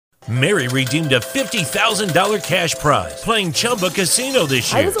Mary redeemed a $50,000 cash prize playing Chumba Casino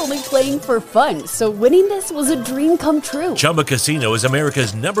this year. I was only playing for fun, so winning this was a dream come true. Chumba Casino is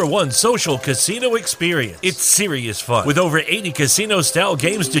America's #1 social casino experience. It's serious fun. With over 80 casino-style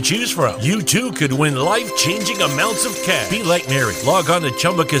games to choose from, you too could win life-changing amounts of cash. Be like Mary. Log on to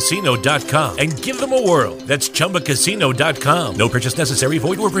ChumbaCasino.com and give them a whirl. That's ChumbaCasino.com. No purchase necessary.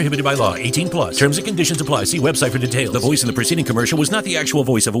 Void where prohibited by law. 18+. Terms and conditions apply. See website for details. The voice in the preceding commercial was not the actual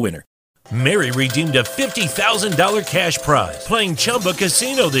voice of a winner. Mary redeemed a $50,000 cash prize playing Chumba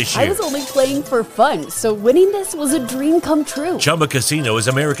Casino this year. I was only playing for fun, so winning this was a dream come true. Chumba Casino is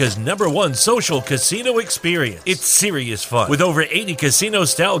America's #1 social casino experience. It's serious fun. With over 80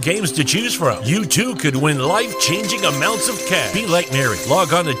 casino-style games to choose from, you too could win life-changing amounts of cash. Be like Mary.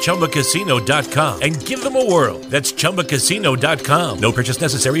 Log on to ChumbaCasino.com and give them a whirl. That's ChumbaCasino.com. No purchase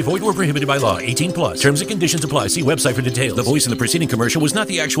necessary. Void where prohibited by law. 18+. Terms and conditions apply. See website for details. The voice in the preceding commercial was not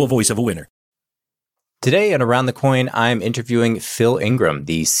the actual voice of a winner. Today on Around the Coin, I'm interviewing Phil Ingram,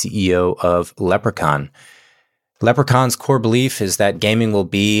 the CEO of Leprechaun. Leprechaun's core belief is that gaming will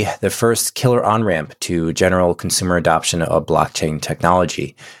be the first killer on-ramp to general consumer adoption of blockchain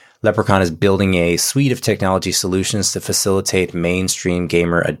technology. Leprechaun is building a suite of technology solutions to facilitate mainstream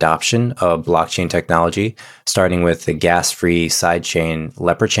gamer adoption of blockchain technology, starting with the gas-free sidechain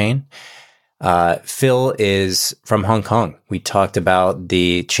Leprechain. Phil is from Hong Kong. We talked about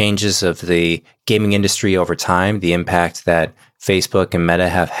the changes of the gaming industry over time, the impact that Facebook and Meta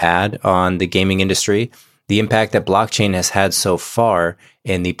have had on the gaming industry, the impact that blockchain has had so far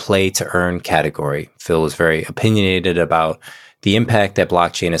in the play to earn category. Phil is very opinionated about the impact that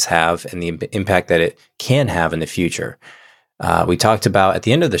blockchain has had and the impact that it can have in the future. We talked about, at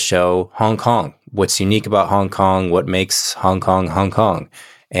the end of the show, Hong Kong, what's unique about Hong Kong, what makes Hong Kong, Hong Kong.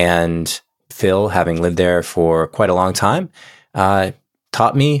 And Phil, having lived there for quite a long time,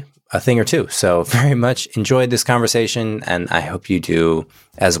 taught me a thing or two. So very much enjoyed this conversation, and I hope you do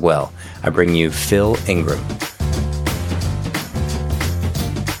as well. I bring you Phil Ingram.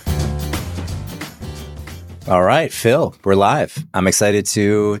 All right, Phil, we're live. I'm excited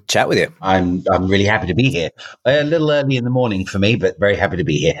to chat with you. I'm really happy to be here. A little early in the morning for me, but very happy to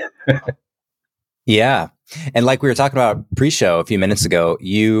be here. Yeah. And like we were talking about pre-show a few minutes ago,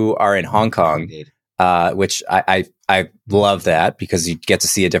 you are in Hong Kong, which I love that because you get to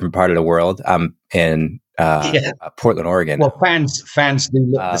see a different part of the world. I'm in Portland, Oregon. Well, fans do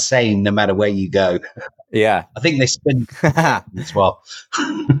look the same no matter where you go. Yeah. I think they spin as well.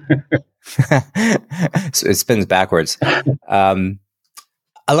 So it spins backwards. I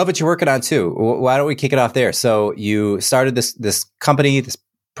love what you're working on too. Why don't we kick it off there? So you started this company, this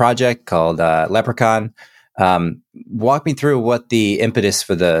project called Leprechaun. Walk me through what the impetus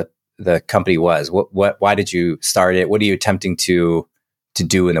for the company was. Why did you start it? What are you attempting to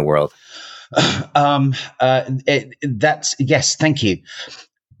do in the world? Yes, thank you.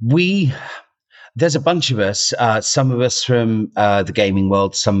 There's a bunch of us, some of us from the gaming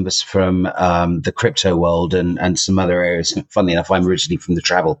world, some of us from the crypto world and some other areas. Funnily enough, I'm originally from the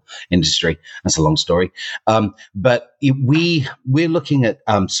travel industry. That's a long story. But we're looking at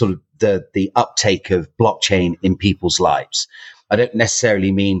sort of the uptake of blockchain in people's lives. I don't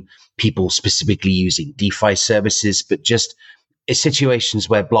necessarily mean people specifically using DeFi services, but just situations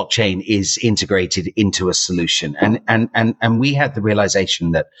where blockchain is integrated into a solution. And we had the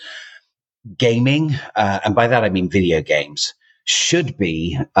realization that gaming, and by that I mean video games, should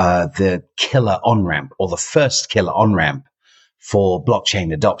be the killer on-ramp or the first killer on-ramp for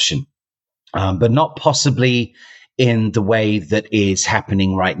blockchain adoption, but not possibly in the way that is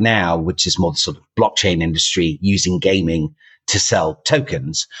happening right now, which is more the sort of blockchain industry using gaming to sell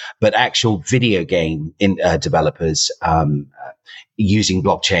tokens, but actual video game developers using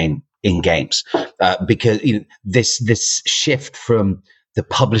blockchain in games, because this shift from the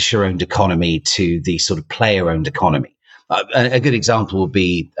publisher-owned economy to the sort of player-owned economy. A good example would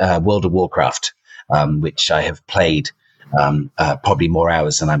be World of Warcraft, which I have played probably more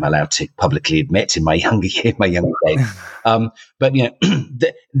hours than I'm allowed to publicly admit in my younger days. But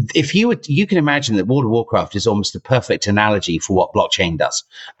if you can imagine that World of Warcraft is almost a perfect analogy for what blockchain does,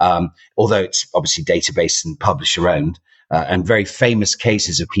 although it's obviously database and publisher-owned, and very famous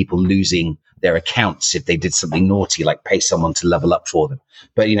cases of people losing their accounts if they did something naughty, like pay someone to level up for them.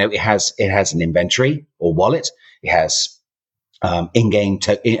 But it has an inventory or wallet. It has an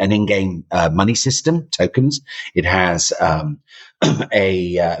in-game money system, tokens. It has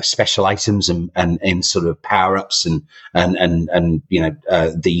special items and sort of power-ups and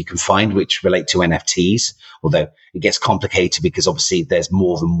that you can find which relate to NFTs. Although it gets complicated because obviously there's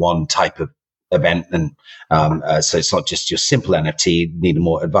more than one type of event. And so it's not just your simple NFT, you need a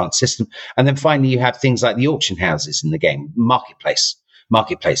more advanced system. And then finally, you have things like the auction houses in the game, marketplaces.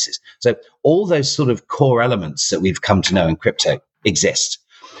 So all those sort of core elements that we've come to know in crypto exist.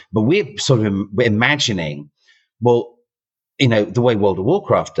 But we're imagining, well, the way World of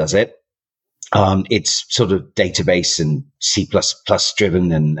Warcraft does it, it's sort of database and C++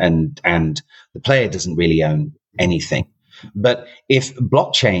 driven, and the player doesn't really own anything. But if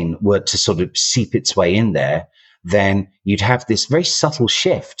blockchain were to sort of seep its way in there, then you'd have this very subtle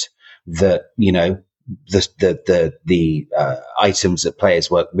shift that, the items that players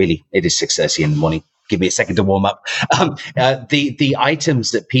work really, it is 6:30 in the morning. Give me a second to warm up. The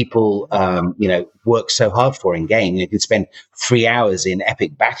items that people, work so hard for in game, you can spend 3 hours in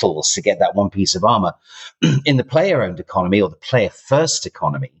epic battles to get that one piece of armor. In the player-owned economy or the player-first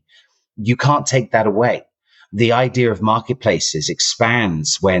economy, you can't take that away. The idea of marketplaces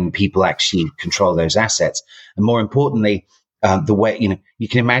expands when people actually control those assets. And more importantly, the way, you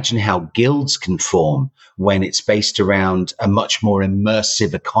can imagine how guilds can form when it's based around a much more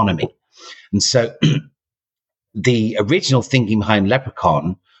immersive economy. And so the original thinking behind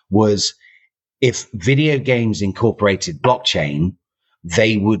Leprechaun was, if video games incorporated blockchain,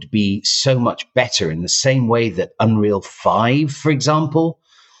 they would be so much better, in the same way that Unreal 5, for example,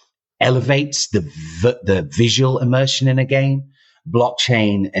 elevates the visual immersion in a game.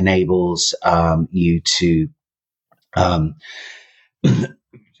 Blockchain enables you to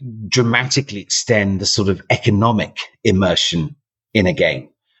dramatically extend the sort of economic immersion in a game.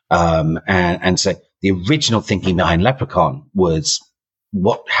 And so the original thinking behind Leprechaun was,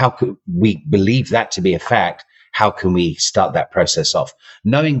 how could we believe that to be a fact? How can we start that process off?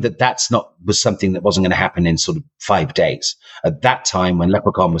 Knowing that was something that wasn't going to happen in sort of 5 days. At that time, when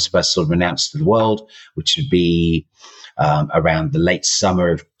Leprechaun was first sort of announced to the world, which would be around the late summer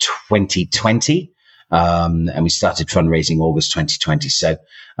of 2020, and we started fundraising August 2020. So,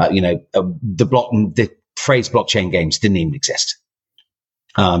 the phrase blockchain games didn't even exist.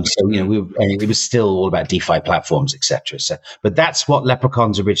 It was still all about DeFi platforms, etc. So, but that's what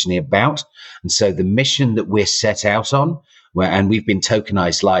Leprechaun's originally about. And so the mission that we're set out on, and we've been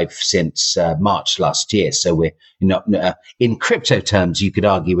tokenized live since March last year. So we're not, in crypto terms, you could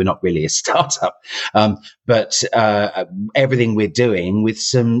argue we're not really a startup. But everything we're doing, with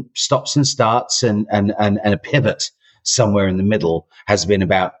some stops and starts and a pivot somewhere in the middle, has been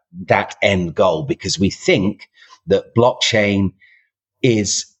about that end goal, because we think that blockchain will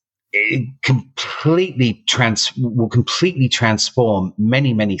completely transform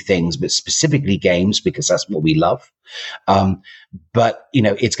many things, but specifically games, because that's what we love. But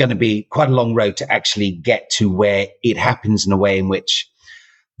it's going to be quite a long road to actually get to where it happens in a way in which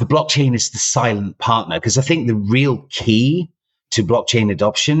the blockchain is the silent partner. Because I think the real key to blockchain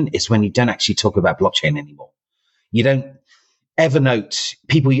adoption is when you don't actually talk about blockchain anymore. You don't. Evernote,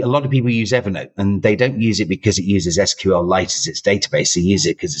 a lot of people use Evernote, and they don't use it because it uses SQLite as its database. They use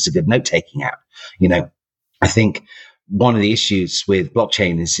it because it's a good note-taking app. I think one of the issues with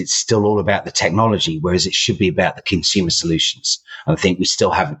blockchain is it's still all about the technology, whereas it should be about the consumer solutions. And I think we've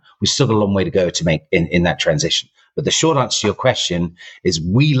still got a long way to go to make in that transition. But the short answer to your question is,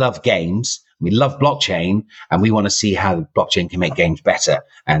 we love games, we love blockchain, and we want to see how blockchain can make games better.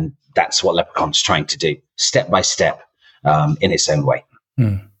 And that's what Leprechaun's trying to do, step by step. In its own way.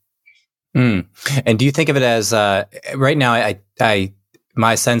 And do you think of it as right now?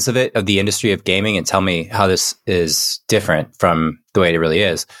 My sense of the industry of gaming, and tell me how this is different from the way it really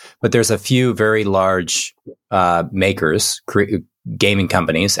is. But there's a few very large makers, gaming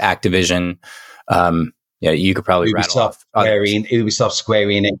companies, Activision. You could probably rattle off Ubisoft, Square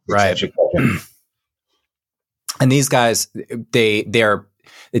Enix, right? And these guys,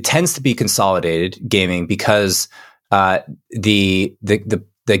 it tends to be consolidated gaming, because the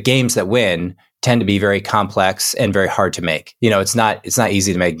games that win tend to be very complex and very hard to make. It's not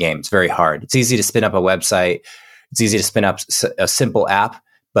easy to make games. It's very hard. It's easy to spin up a website. It's easy to spin up a simple app,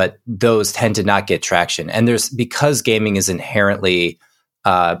 but those tend to not get traction. And because gaming is inherently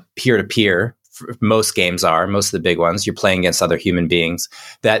peer-to-peer, most games are, most of the big ones, you're playing against other human beings,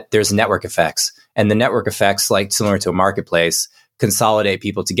 that there's network effects. And the network effects, like similar to a marketplace, consolidate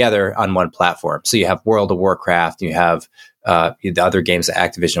people together on one platform. So you have World of Warcraft, you have the other games that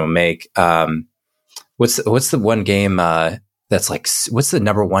Activision will make. What's the one game that's like, what's the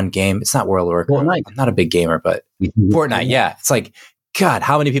number one game? It's not World of Warcraft. Fortnite. I'm not a big gamer, but Fortnite, yeah. It's like, God,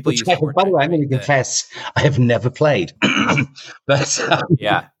 how many people use Fortnite? By the way, I'm going to confess, I have never played. But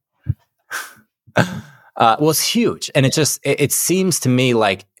yeah. Well, it's huge. And it seems to me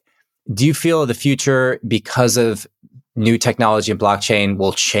like, do you feel the future, because of new technology and blockchain,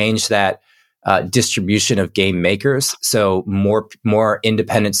 will change that distribution of game makers. So more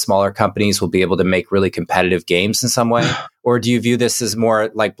independent, smaller companies will be able to make really competitive games in some way? Or do you view this as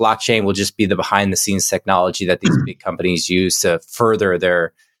more like blockchain will just be the behind the scenes technology that these big companies use to further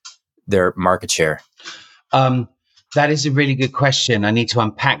their market share? That is a really good question. I need to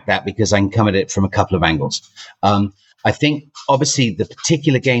unpack that because I can come at it from a couple of angles. I think obviously the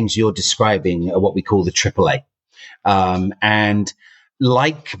particular games you're describing are what we call the AAA. And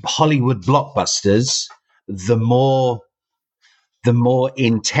like Hollywood blockbusters, the more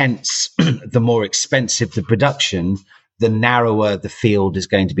intense, the more expensive the production, the narrower the field is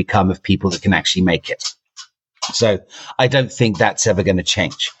going to become of people that can actually make it. So I don't think that's ever going to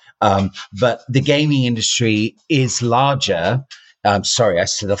change. But the gaming industry is larger. Sorry, I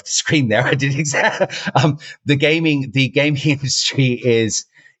slid off the screen there. I did exactly. The gaming industry is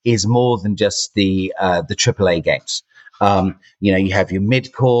more than just the AAA games. You have your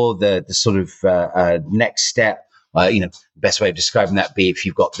mid-core, the sort of next step. Best way of describing that be if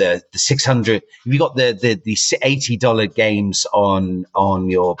you've got the 600, if you've got the $80 games on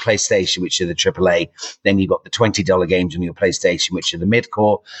your PlayStation, which are the AAA, then you've got the $20 games on your PlayStation, which are the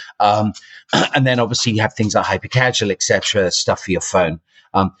mid-core. And then obviously you have things like hyper casual, etc., stuff for your phone.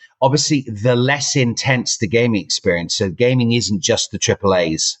 Obviously, the less intense the gaming experience. So gaming isn't just the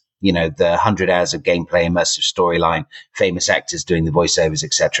AAAs. The 100 hours of gameplay, immersive storyline, famous actors doing the voiceovers,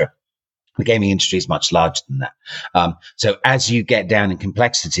 etc. The gaming industry is much larger than that. So as you get down in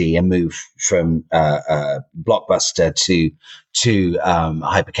complexity and move from blockbuster to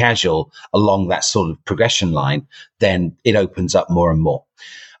hyper casual along that sort of progression line, then it opens up more and more.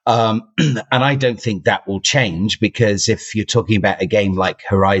 And I don't think that will change, because if you're talking about a game like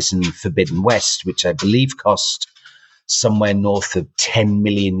Horizon Forbidden West, which I believe cost somewhere north of $10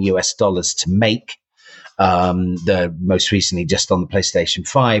 million to make, the most recently just on the PlayStation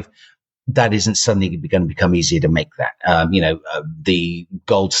 5, that isn't suddenly going to become easier to make that. The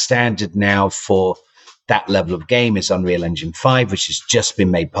gold standard now for that level of game is Unreal Engine 5, which has just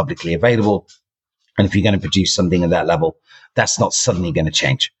been made publicly available. And if you're going to produce something at that level, that's not suddenly going to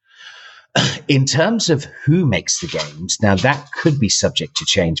change. In terms of who makes the games, now that could be subject to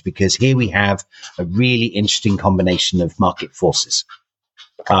change, because here we have a really interesting combination of market forces.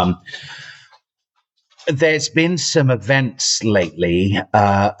 There's been some events lately.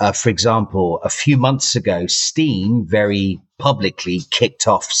 For example, a few months ago, Steam very publicly kicked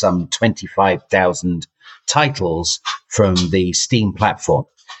off some 25,000 titles from the Steam platform.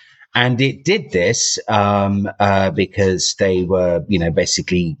 And it did this because they were,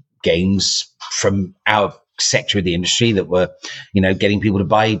 basically games from our sector of the industry that were, getting people to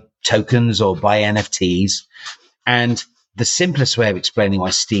buy tokens or buy NFTs. And the simplest way of explaining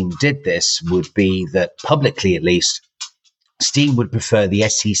why Steam did this would be that publicly, at least, Steam would prefer the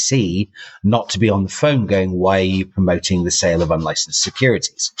SEC not to be on the phone going, why are you promoting the sale of unlicensed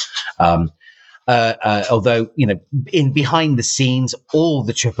securities? Although, in behind the scenes, all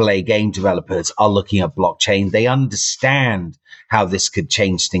the AAA game developers are looking at blockchain. They understand how this could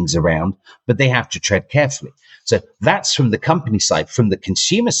change things around, but they have to tread carefully. So that's from the company side. From the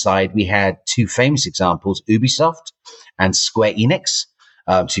consumer side, we had two famous examples, Ubisoft and Square Enix,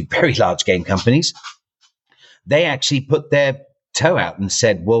 two very large game companies. They actually put their toe out and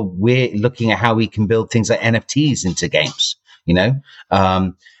said, well, we're looking at how we can build things like NFTs into games,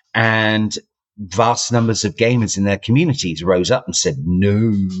 and vast numbers of gamers in their communities rose up and said,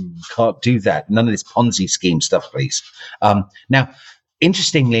 no, can't do that. None of this Ponzi scheme stuff, please. Now,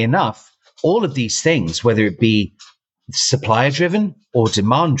 interestingly enough, all of these things, whether it be supplier driven or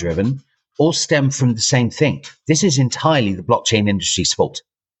demand driven, all stem from the same thing. This is entirely the blockchain industry's fault.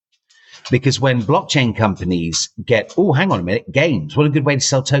 Because when blockchain companies get, oh, hang on a minute, games, what a good way to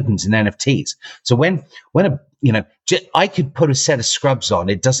sell tokens and NFTs. So when I could put a set of scrubs on,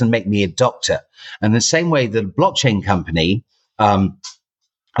 it doesn't make me a doctor. And the same way that a blockchain company,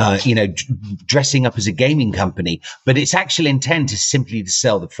 dressing up as a gaming company, but its actual intent is simply to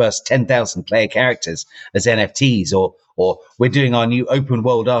sell the first 10,000 player characters as NFTs, or we're doing our new open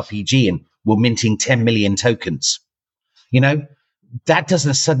world RPG and we're minting 10 million tokens. That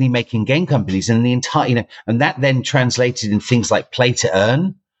doesn't suddenly make in game companies, and the entire, and that then translated in things like play to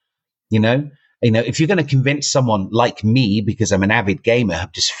earn. If you're going to convince someone like me, because I'm an avid gamer,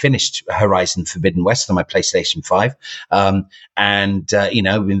 I've just finished Horizon Forbidden West on my PlayStation 5, and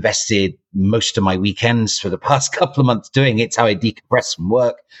invested most of my weekends for the past couple of months doing it. It's how I decompress from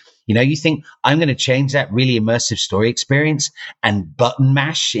work. You think I'm going to change that really immersive story experience and button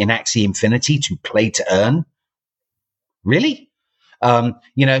mash in Axie Infinity to play to earn? Really? So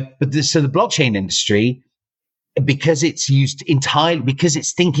the blockchain industry because it's used entirely, because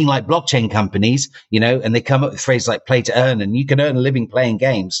it's thinking like blockchain companies, and they come up with phrases like play to earn, and you can earn a living playing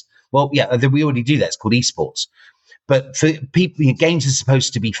games. Well, yeah, we already do that. It's called esports. But for people, games are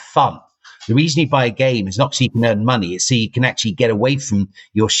supposed to be fun. The reason you buy a game is not so you can earn money; it's so you can actually get away from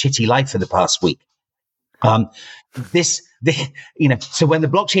your shitty life for the past week. So when the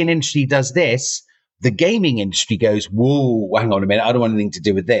blockchain industry does this, the gaming industry goes, "Whoa, hang on a minute! I don't want anything to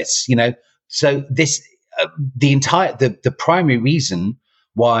do with this." So this, the primary reason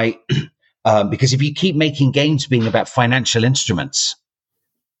why, because if you keep making games being about financial instruments,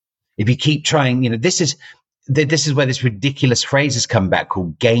 if you keep trying, this is where this ridiculous phrase has come back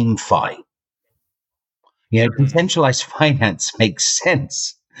called GameFi. Decentralized finance makes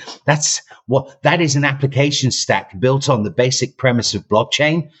sense. That is an application stack built on the basic premise of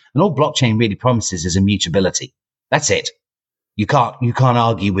blockchain, and all blockchain really promises is immutability. That's it. You can't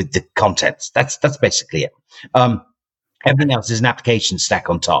argue with the contents. That's basically it. Everything else is an application stack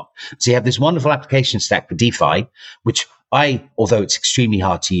on top. So you have this wonderful application stack for DeFi, which although it's extremely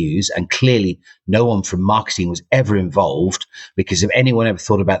hard to use, and clearly no one from marketing was ever involved, because if anyone ever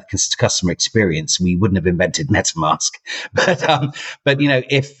thought about the customer experience, we wouldn't have invented MetaMask. But the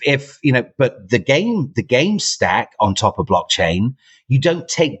game stack on top of blockchain, you don't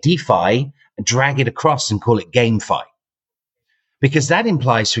take DeFi and drag it across and call it GameFi, because that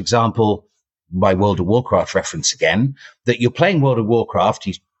implies, for example, my World of Warcraft reference again, that you're playing World of Warcraft,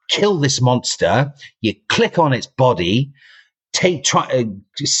 you kill this monster, you click on its body,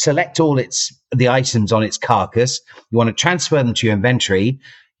 select all the items on its carcass, you want to transfer them to your inventory,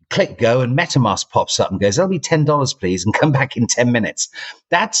 click go, and MetaMask pops up and goes, "That'll be $10, please," and come back in 10 minutes.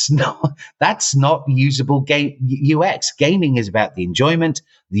 That's not usable game UX. Gaming is about the enjoyment,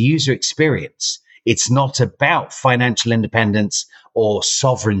 the user experience. It's not about financial independence or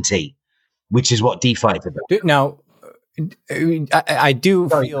sovereignty, which is what DeFi is about. Now, I do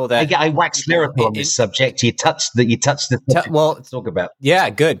feel that I wax lyrical on this subject. You touched the subject. Well, let's talk about. Yeah,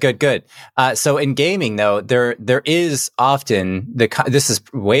 good. So in gaming, though, there is often this is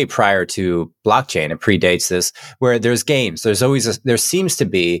way prior to blockchain. It predates this, where there's games. There seems to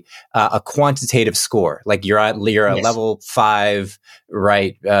be a quantitative score. Like you're a level 5,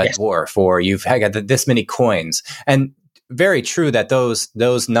 right? Dwarf, or you've got this many coins, and very true that those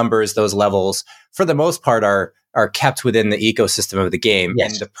numbers, those levels, for the most part, are kept within the ecosystem of the game.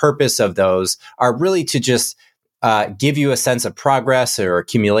 Yes. And the purpose of those are really to just give you a sense of progress or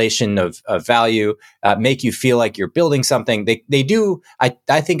accumulation of value, make you feel like you're building something. They do.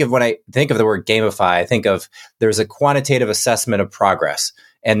 I think when I think of the word gamify, I think of there's a quantitative assessment of progress.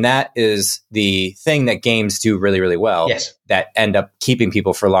 And that is the thing that games do really, really well. Yes. That end up keeping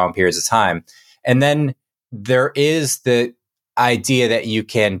people for long periods of time. And then there is the idea that you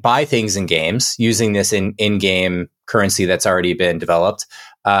can buy things in games using this in-game currency that's already been developed.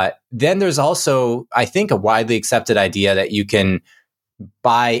 Then there's also, I think, a widely accepted idea that you can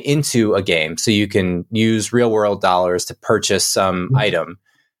buy into a game. So you can use real-world dollars to purchase some item.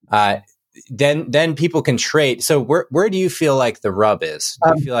 Then people can trade. So where do you feel like the rub is?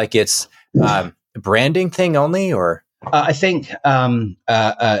 Do you feel like it's a branding thing only, or? I think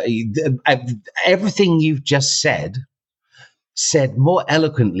everything you've just said more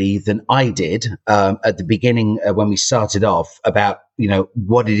eloquently than I did at the beginning when we started off about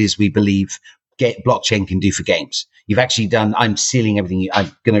what it is we believe blockchain can do for games. You've actually done. I'm stealing everything.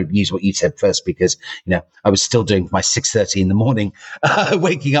 I'm going to use what you said first because I was still doing my 6:30 in the morning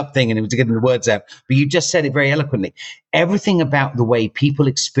waking up thing, and it was getting the words out. But you just said it very eloquently. Everything about the way people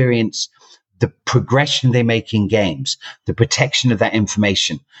experience the progression they make in games, the protection of that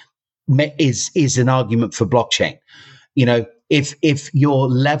information, is an argument for blockchain. If your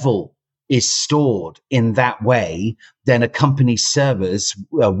level is stored in that way, then a company's servers,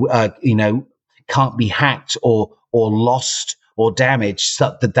 can't be hacked or lost or damaged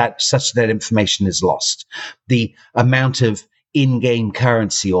such that information is lost. The amount of in-game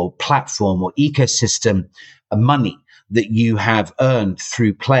currency or platform or ecosystem money that you have earned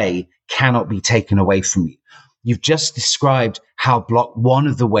through play cannot be taken away from you. You've just described how one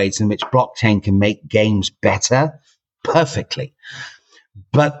of the ways in which blockchain can make games better perfectly.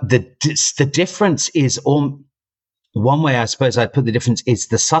 But the difference is one way I suppose I'd put the difference is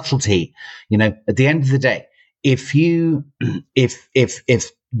the subtlety. At the end of the day, if you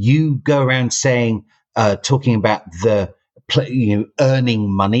go around saying talking about the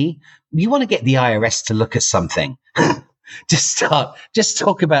earning money, you want to get the IRS to look at something. Start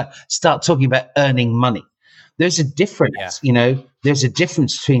talking about earning money. There's a difference, there's a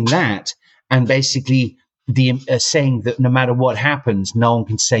difference between that and basically the saying that no matter what happens, no one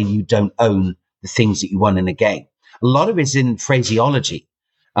can say you don't own the things that you want in a game. A lot of it's in phraseology,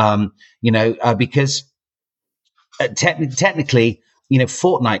 because technically,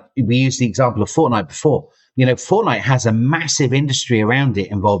 Fortnite, we used the example of Fortnite before. Fortnite has a massive industry around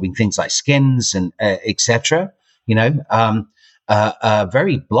it involving things like skins and etc. Very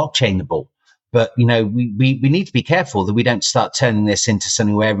blockchainable. But we need to be careful that we don't start turning this into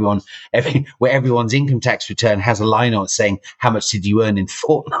something where everyone's income tax return has a line on it saying how much did you earn in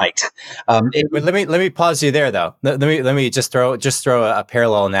Fortnite. Let me pause you there though. Let me just throw a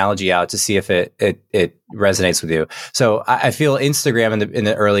parallel analogy out to see if it resonates with you. So I feel Instagram in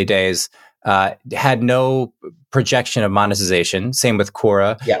the early days had no projection of monetization. Same with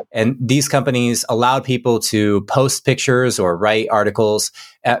Quora. Yeah. And these companies allowed people to post pictures or write articles,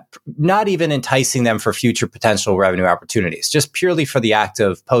 not even enticing them for future potential revenue opportunities, just purely for the act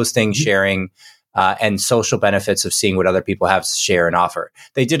of posting, sharing, and social benefits of seeing what other people have to share and offer.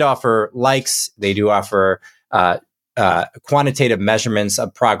 They did offer likes. They do offer quantitative measurements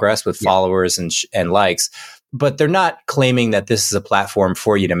of progress with followers and likes, but they're not claiming that this is a platform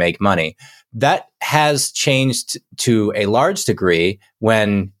for you to make money. That has changed to a large degree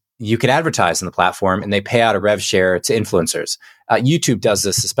when you can advertise on the platform and they pay out a rev share to influencers. YouTube does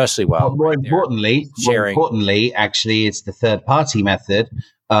this especially well. More importantly, actually, it's the third-party method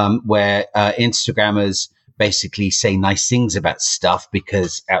where Instagrammers basically say nice things about stuff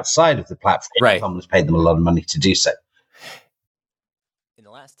because outside of the platform, someone's paid them a lot of money to do so. In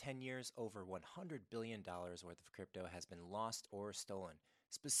the last 10 years, over $100 billion worth of crypto has been lost or stolen,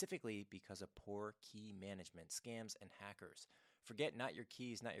 specifically because of poor key management, scams, and hackers. Forget not your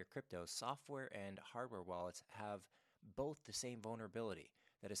keys, not your crypto. Software and hardware wallets have both the same vulnerability,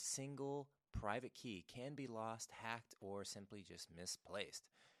 that a single private key can be lost, hacked, or simply just misplaced.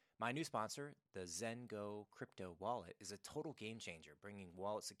 My new sponsor, the Zengo Crypto Wallet, is a total game changer, bringing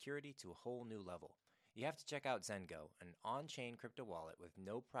wallet security to a whole new level. You have to check out Zengo, an on-chain crypto wallet with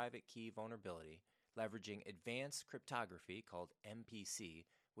no private key vulnerability, leveraging advanced cryptography called MPC,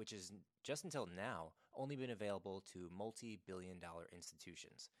 which is just until now only been available to multi-billion-dollar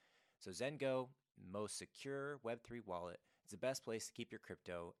institutions. So Zengo, most secure Web3 wallet, is the best place to keep your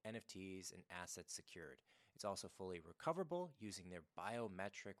crypto, NFTs, and assets secured. It's also fully recoverable using their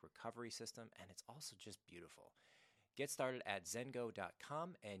biometric recovery system, and it's also just beautiful. Get started at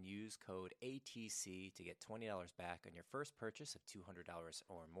Zengo.com and use code ATC to get $20 back on your first purchase of $200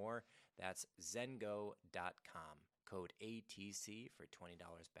 or more. That's Zengo.com. Code ATC for $20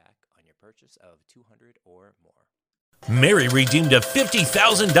 back on your purchase of $200 or more. Mary redeemed a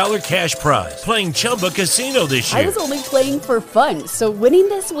 $50,000 cash prize playing Chumba Casino this year. I was only playing for fun, so winning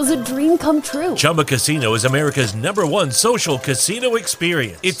this was a dream come true. Chumba Casino is America's #1 social casino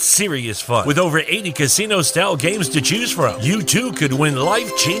experience. It's serious fun. With over 80 casino-style games to choose from, you too could win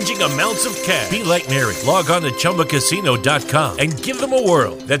life-changing amounts of cash. Be like Mary. Log on to ChumbaCasino.com and give them a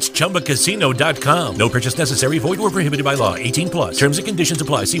whirl. That's ChumbaCasino.com. No purchase necessary. Void where prohibited by law. 18+. Terms and conditions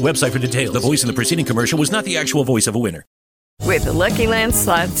apply. See website for details. The voice in the preceding commercial was not the actual voice of a winner. With the Lucky Land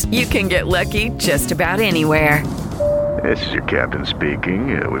Slots, you can get lucky just about anywhere. This is your captain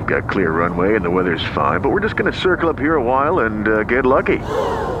speaking. We've got clear runway and the weather's fine, but we're just going to circle up here a while and get lucky.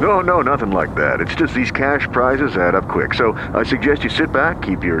 No, nothing like that. It's just these cash prizes add up quick. So I suggest you sit back,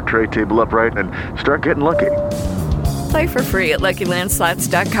 keep your tray table upright, and start getting lucky. Play for free at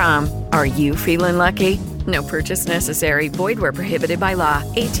LuckyLandSlots.com. Are you feeling lucky? No purchase necessary. Void where prohibited by law.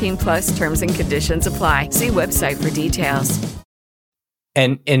 18+ terms and conditions apply. See website for details.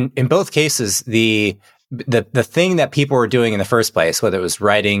 And in both cases, the thing that people were doing in the first place, whether it was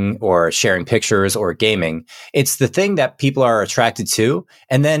writing or sharing pictures or gaming, it's the thing that people are attracted to.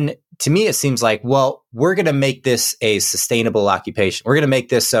 And then to me, it seems like, well, we're going to make this a sustainable occupation. We're going to make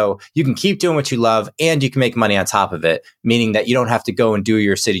this so you can keep doing what you love and you can make money on top of it, meaning that you don't have to go and do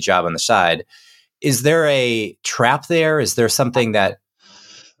your city job on the side. Is there a trap there? Is there something that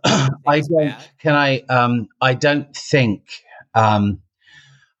I don't think.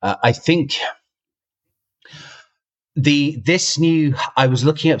 I think I was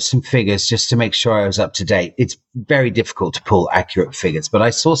looking up some figures just to make sure I was up to date. It's very difficult to pull accurate figures, but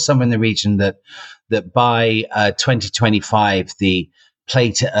I saw some in the region that by 2025, the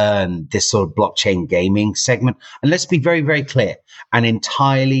play to earn, this sort of blockchain gaming segment, and let's be very, very clear, an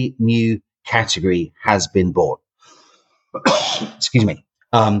entirely new category has been born. Excuse me.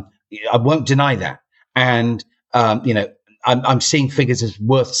 I won't deny that. And, I'm seeing figures as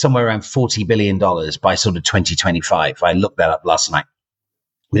worth somewhere around $40 billion by sort of 2025. I looked that up last night.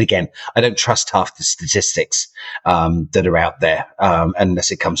 But again, I don't trust half the statistics that are out there, unless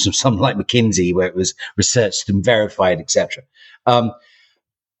it comes from someone like McKinsey, where it was researched and verified, etc.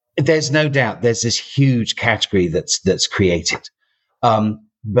 There's no doubt there's this huge category that's created.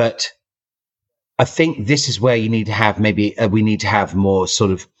 But I think this is where you need to have we need to have more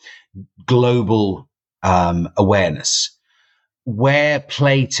sort of global awareness. Where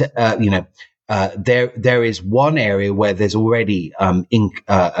there is one area where there's already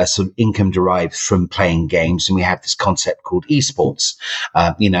a sort of income derived from playing games, and we have this concept called esports.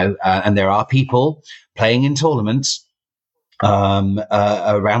 And there are people playing in tournaments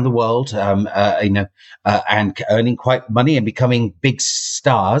around the world, and earning quite money and becoming big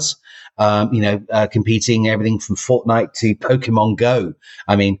stars. Competing everything from Fortnite to Pokemon Go.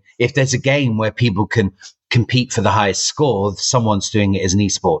 I mean, if there's a game where people can compete for the highest score, someone's doing it as an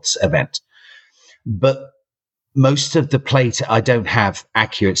esports event. But most of the I don't have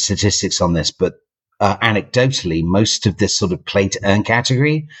accurate statistics on this, but anecdotally, most of this sort of play to earn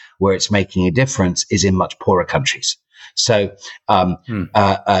category where it's making a difference is in much poorer countries. So,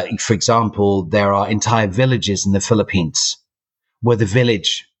 for example, there are entire villages in the Philippines where the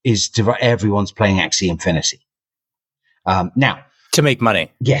village is everyone's playing Axie Infinity. Now, to make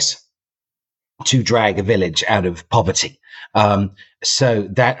money. Yes. To drag a village out of poverty. So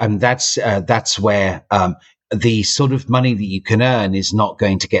that's where the sort of money that you can earn is not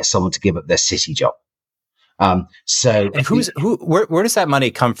going to get someone to give up their city job. And where does that money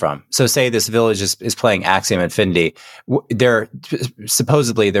come from? So say this village is playing Axie Infinity. They're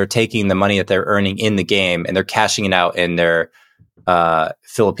taking the money that they're earning in the game and they're cashing it out in their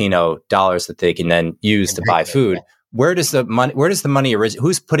Filipino dollars that they can then use to buy food. Where does the money originate?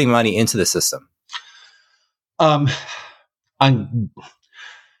 Who's putting money into the system?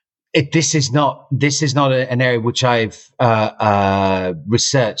 This is not an area which I've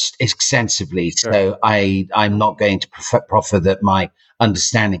researched extensively, sure. So I'm not going to proffer that my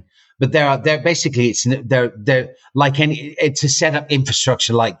understanding. But they're like to set up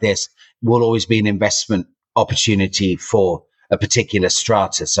infrastructure like this will always be an investment opportunity for a particular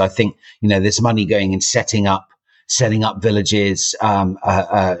strata. So I think there's money going in setting up villages,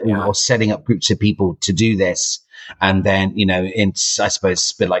 or setting up groups of people to do this. And then, I suppose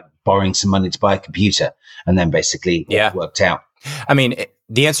it's a bit like borrowing some money to buy a computer and then basically it worked out. I mean,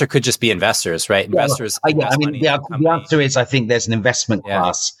 the answer could just be investors, right? Investors. The answer is, I think there's an investment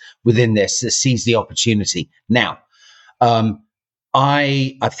class within this that sees the opportunity. Now,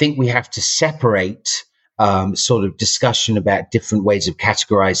 I think we have to separate sort of discussion about different ways of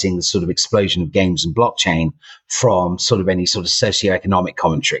categorizing the sort of explosion of games and blockchain from sort of any sort of socioeconomic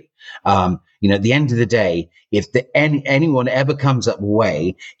commentary. At the end of the day, if anyone ever comes up with a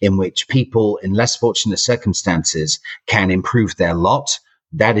way in which people in less fortunate circumstances can improve their lot,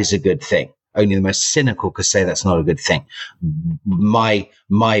 that is a good thing. Only the most cynical could say that's not a good thing. My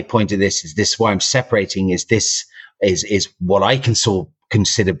point of this is why I'm separating is what I can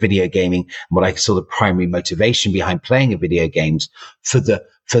consider video gaming, and what I saw the primary motivation behind playing a video games for the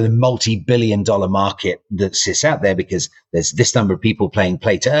multi-billion-dollar market that sits out there, because there's this number of people playing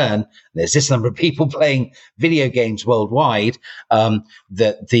play to earn, there's this number of people playing video games worldwide.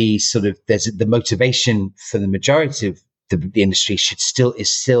 That there's the motivation for the majority of the industry is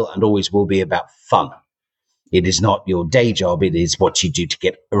still and always will be about fun. It is not your day job. It is what you do to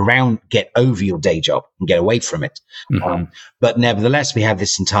get over your day job and get away from it. Mm-hmm. But nevertheless, we have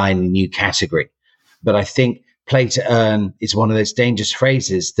this entirely new category. But I think play to earn is one of those dangerous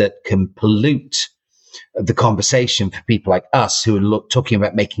phrases that can pollute the conversation for people like us who are talking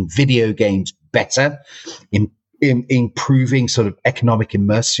about making video games better, improving sort of economic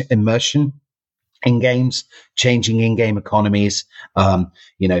immersion in games, changing in-game economies,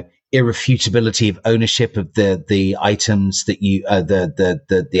 irrefutability of ownership of the items that you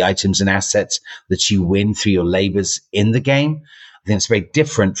the items and assets that you win through your labors in the game. I think it's very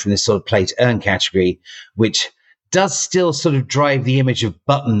different from this sort of play to earn category, which does still sort of drive the image of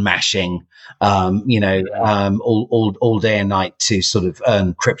button mashing, all day and night to sort of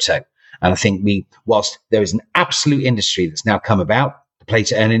earn crypto. And I think whilst there is an absolute industry that's now come about, the play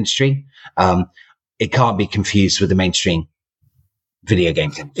to earn industry, it can't be confused with the mainstream video game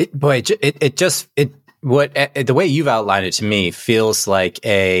thing. The way you've outlined it to me feels like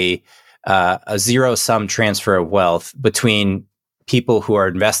a zero sum transfer of wealth between people who are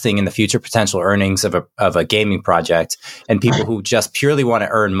investing in the future potential earnings of a gaming project and people who just purely want to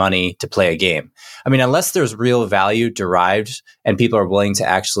earn money to play a game. I mean, unless there's real value derived and people are willing to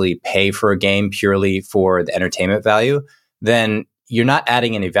actually pay for a game purely for the entertainment value, then you're not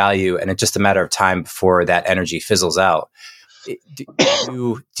adding any value, and it's just a matter of time before that energy fizzles out.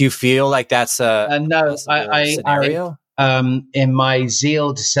 Do you feel like that's a scenario? In my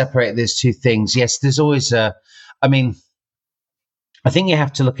zeal to separate those two things, yes, there's always I think you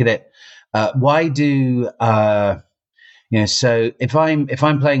have to look at it. Why do so if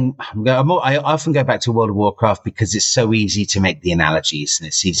I'm playing, I often go back to World of Warcraft because it's so easy to make the analogies and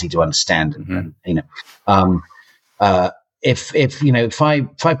it's easy to understand. Mm-hmm. If I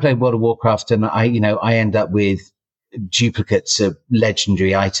play World of Warcraft and I end up with duplicates of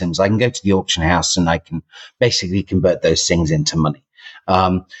legendary items, I can go to the auction house and I can basically convert those things into money.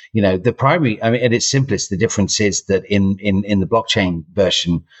 The primary, at its simplest, the difference is that in the blockchain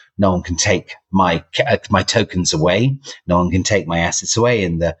version, no one can take my tokens away. No one can take my assets away.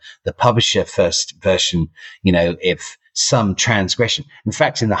 In the publisher first version, if some transgression, in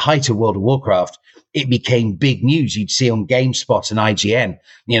fact, in the height of World of Warcraft, it became big news. You'd see on GameSpot and IGN,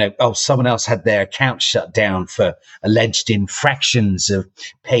 someone else had their account shut down for alleged infractions of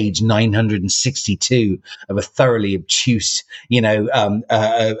page 962 of a thoroughly obtuse,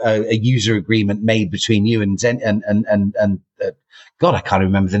 a user agreement made between you and Zen and God, I can't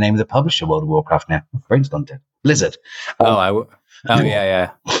remember the name of the publisher of World of Warcraft now. My brain's gone dead. Blizzard.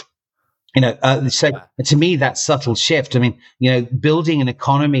 Yeah. To me, that subtle shift, building an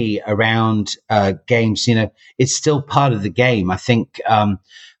economy around games, it's still part of the game. I think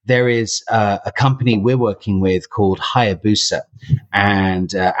there is a company we're working with called Hayabusa,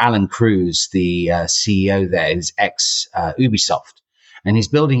 and Alan Cruz, the CEO there, is ex-Ubisoft, and he's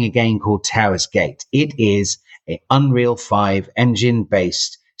building a game called Tower's Gate. It is an Unreal 5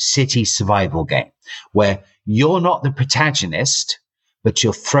 engine-based city survival game where you're not the protagonist, but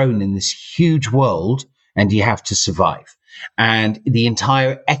you're thrown in this huge world and you have to survive. And the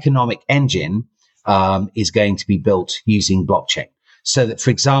entire economic engine is going to be built using blockchain. So that, for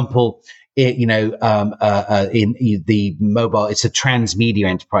example, in the mobile, it's a transmedia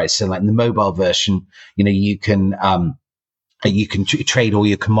enterprise. So like in the mobile version, you can trade all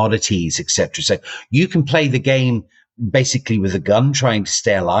your commodities, etc. So you can play the game basically with a gun trying to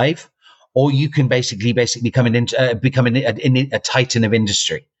stay alive, or you can basically become a titan of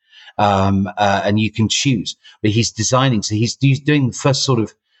industry, and you can choose. But he's designing, so he's doing the first sort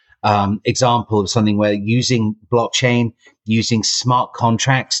of example of something where using blockchain, using smart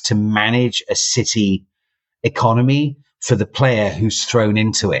contracts to manage a city economy for the player who's thrown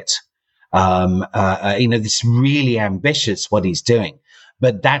into it. This really ambitious what he's doing,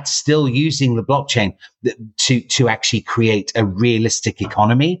 but that's still using the blockchain to actually create a realistic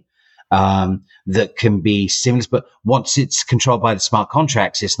economy that can be stimulus. But once it's controlled by the smart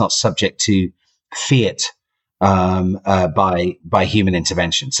contracts, it's not subject to fiat by human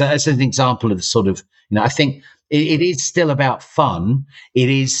intervention. So as an example of the sort of, I think it is still about fun. It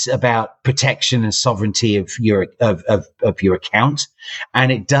is about protection and sovereignty of your account,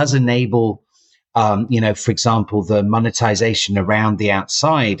 and it does enable, for example, the monetization around the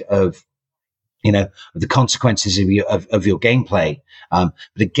outside of, the consequences of your gameplay. But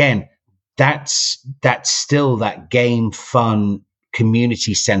again, that's still that game fun,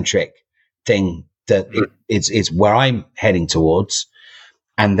 community centric thing that is where I'm heading towards.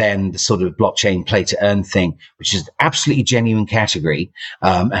 And then the sort of blockchain play to earn thing, which is absolutely genuine category,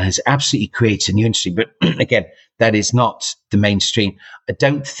 and has absolutely created a new industry. But again, that is not the mainstream. I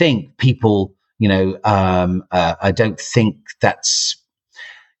don't think people, I don't think that's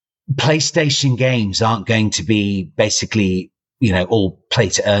PlayStation games aren't going to be basically, all play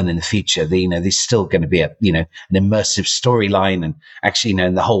to earn in the future. There's still going to be an immersive storyline and actually,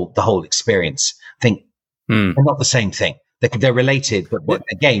 and the whole experience. I think they're not the same thing. They're related, but they're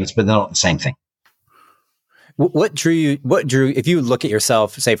games, but they're not the same thing. What drew, if you look at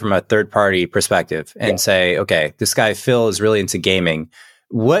yourself, say from a third party perspective and say, okay, this guy, Phil, is really into gaming.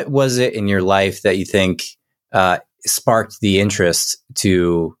 What was it in your life that you think sparked the interest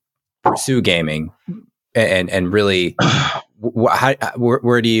to pursue gaming and really,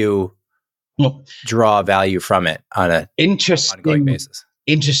 where do you draw value from it on a ongoing basis?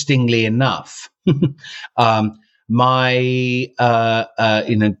 Interestingly enough, I'm not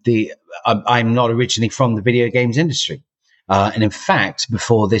originally from the video games industry. And in fact,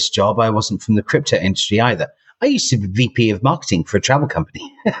 before this job, I wasn't from the crypto industry either. I used to be VP of marketing for a travel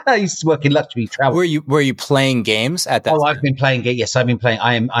company. I used to work in luxury travel. Were you playing games at that time? I've been playing games. Yes, I've been playing.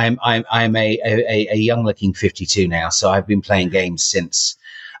 I am a young looking 52 now. So I've been playing games since,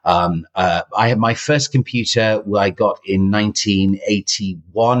 I had my first computer I got in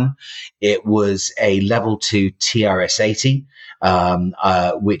 1981. It was a level 2 TRS-80,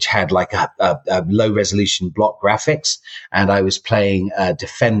 which had like a low resolution block graphics. And I was playing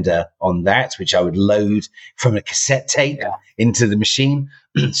Defender on that, which I would load from a cassette tape into the machine.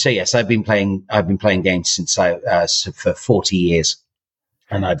 So yes, I've been playing games since for 40 years.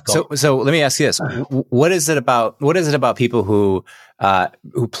 And I've got so let me ask you this: what is it about people who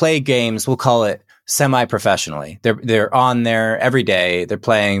play games? We'll call it semi-professionally. They're on there every day. They're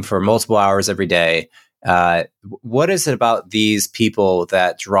playing for multiple hours every day. What is it about these people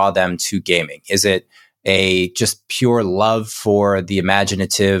that draw them to gaming? Is it a just pure love for the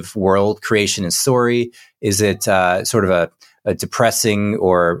imaginative world creation and story? Is it sort of a depressing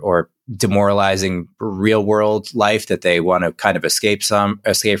or demoralizing real world life that they want to kind of escape from?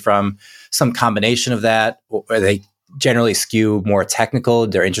 Some combination of that? Or they generally skew more technical?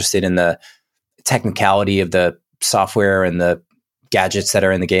 They're interested in the technicality of the software and the gadgets that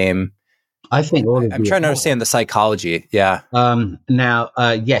are in the game. I think I'm trying to understand the psychology. Yeah. Now,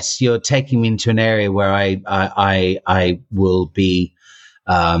 yes, you're taking me into an area where I will be.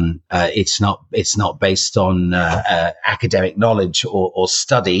 It's not based on academic knowledge or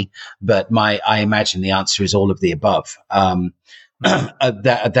study, but I imagine the answer is all of the above.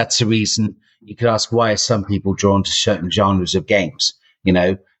 That's a reason. You could ask, why are some people drawn to certain genres of games? You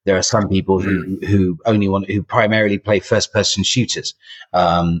know, there are some people who primarily play first person shooters.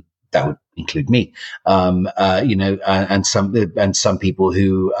 That would include me. And some people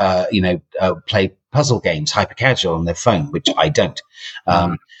who play puzzle games, hyper casual on their phone, which I don't.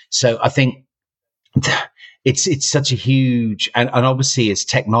 So I think it's such a huge, and obviously as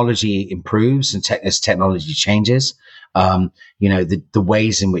technology improves and as technology changes, the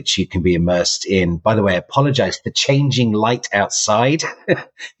ways in which you can be immersed in. By the way, I apologize for changing light outside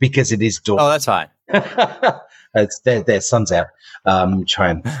because it is dawn. Oh, that's fine. It's their sun's out.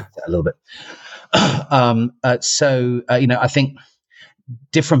 Try and fix that a little bit. I think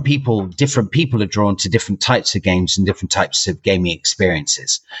different people are drawn to different types of games and different types of gaming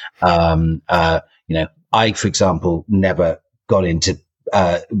experiences. I, for example, never got into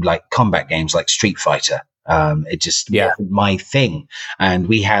like combat games like Street Fighter. It just wasn't my thing. And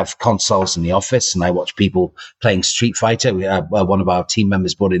we have consoles in the office, and I watch people playing Street Fighter. One of our team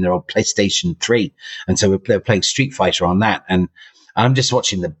members brought in their old PlayStation 3, and so we're playing Street Fighter on that. And I'm just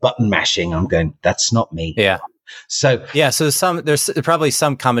watching the button mashing. I'm going, that's not me. Yeah. So there's probably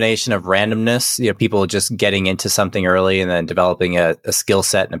some combination of randomness, people just getting into something early and then developing a skill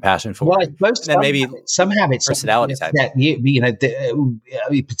set and a passion for it. Well, and then maybe some habits, personality type.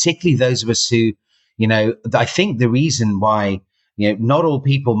 Particularly those of us who, I think the reason why, not all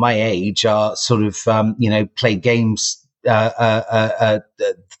people my age are sort of, play games the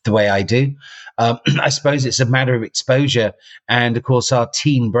way I do. I suppose it's a matter of exposure. And of course, our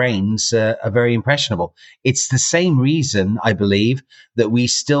teen brains are very impressionable. It's the same reason, I believe, that we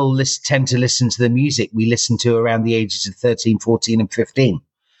still tend to listen to the music we listen to around the ages of 13, 14, and 15,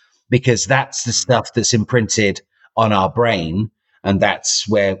 because that's the stuff that's imprinted on our brain. And that's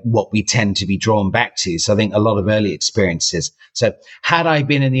what we tend to be drawn back to. So I think a lot of early experiences. So had I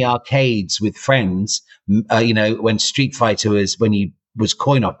been in the arcades with friends, when Street Fighter was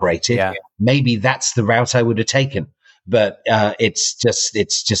coin operated, maybe that's the route I would have taken. But it's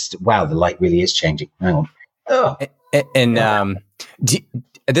just wow, the light really is changing. Hang on. Oh. And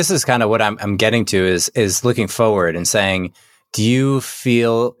this is kind of what I'm getting to is looking forward and saying, do you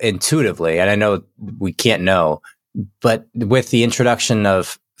feel intuitively, and I know we can't know, but with the introduction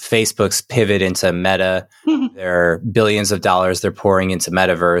of Facebook's pivot into Meta, there are billions of dollars they're pouring into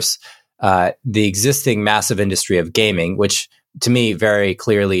metaverse, the existing massive industry of gaming, which to me very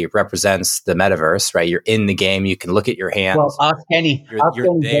clearly represents the metaverse, right? You're in the game, you can look at your hands. Well, ask any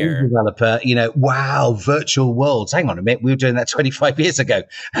game developer, wow, virtual worlds. Hang on a minute, we were doing that 25 years ago.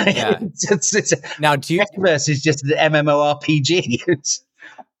 Yeah. Now, metaverse is just an MMORPG.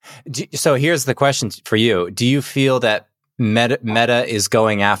 So here's the question for you. Do you feel that Meta is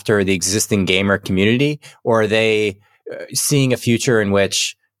going after the existing gamer community, or are they seeing a future in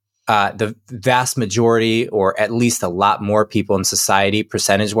which the vast majority, or at least a lot more people in society,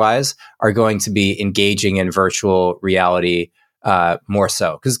 percentage-wise, are going to be engaging in virtual reality more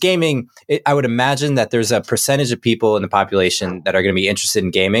so? Because gaming, I would imagine that there's a percentage of people in the population that are going to be interested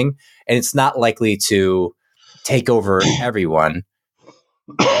in gaming, and it's not likely to take over everyone.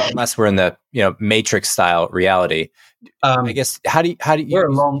 Unless we're in the Matrix style reality, I guess. How do you?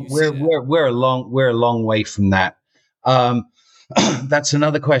 We're a long way from that. That's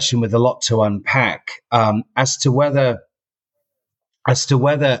another question with a lot to unpack. As to whether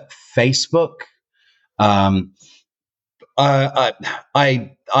Facebook, I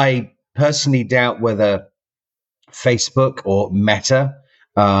personally doubt whether Facebook or Meta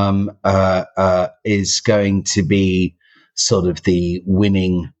is going to be sort of the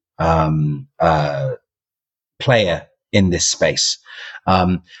winning player in this space.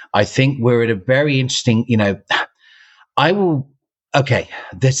 I think we're at a very interesting, Okay,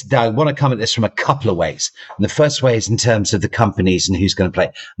 I want to come at this from a couple of ways. And the first way is in terms of the companies and who's going to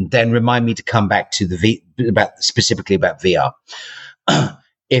play. And then remind me to come back to specifically about VR.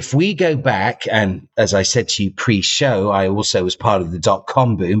 If we go back, and as I said to you pre-show, I also was part of the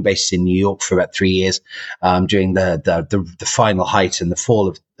 .com boom based in New York for about 3 years during the final height and the fall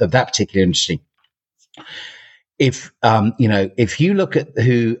of that particular industry. If you look at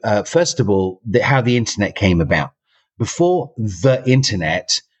who, first of all, how the internet came about. Before the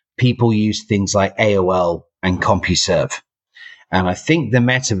internet, people used things like AOL and CompuServe. And I think the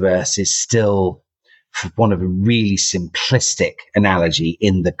metaverse is still one of a really simplistic analogy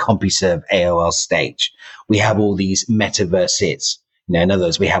in the CompuServe AOL stage. We have all these metaverses. In other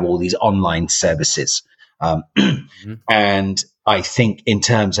words, we have all these online services. And I think in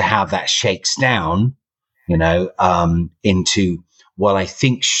terms of how that shakes down, into what I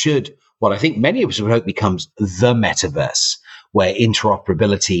think many of us would hope becomes the metaverse, where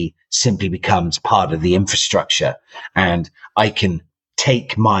interoperability simply becomes part of the infrastructure. And I can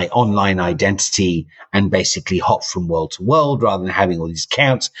take my online identity and basically hop from world to world rather than having all these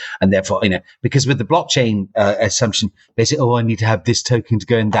accounts. And therefore, because with the blockchain assumption, basically, I need to have this token to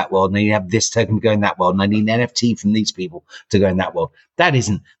go in that world, and I need to have this token to go in that world, and I need an NFT from these people to go in that world. That's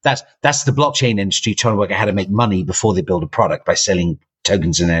the blockchain industry trying to work out how to make money before they build a product by selling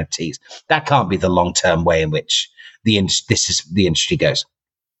tokens and NFTs. That can't be the long-term way in which the industry goes.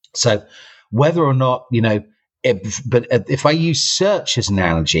 So whether or not, but if I use search as an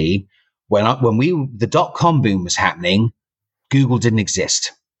analogy, when the .com boom was happening, Google didn't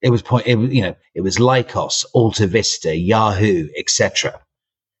exist. It was Lycos, Alta Vista, Yahoo, etc.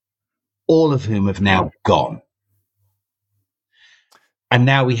 All of whom have now gone. And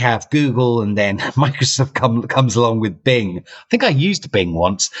now we have Google, and then Microsoft comes along with Bing. I think I used Bing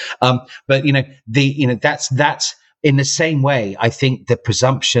once, but that's in the same way. I think the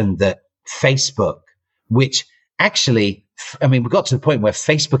presumption that Facebook, which actually, we got to the point where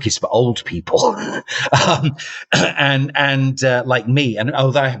Facebook is for old people, and like me. And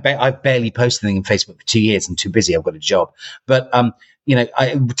although I've barely posted anything on Facebook for 2 years, I'm too busy. I've got a job, but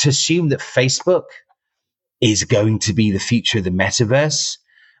to assume that Facebook is going to be the future of the metaverse.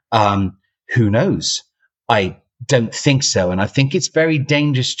 Who knows? I don't think so. And I think it's very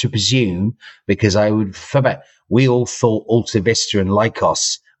dangerous to presume, because we all thought Alta Vista and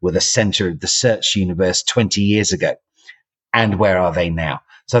Lycos were the center of the search universe 20 years ago. And where are they now?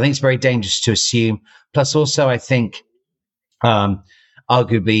 So I think it's very dangerous to assume. Plus also, I think,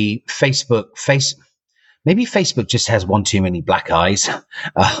 arguably maybe Facebook just has one too many black eyes.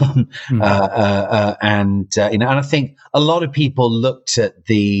 And I think a lot of people looked at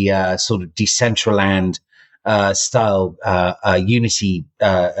the sort of Decentraland style, Unity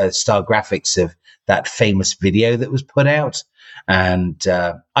style graphics of that famous video that was put out. And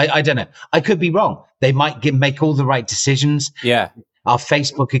I don't know. I could be wrong. They might make all the right decisions. Yeah. Our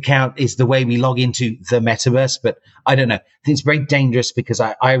Facebook account is the way we log into the metaverse, but I don't know. I think it's very dangerous, because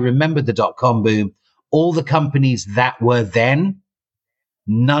I remember the .com boom. All the companies that were then,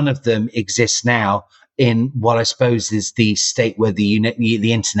 none of them exist now in what I suppose is the state where the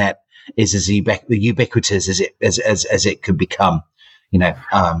internet is as ubiquitous as it could become.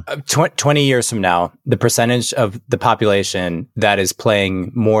 20 years from now, the percentage of the population that is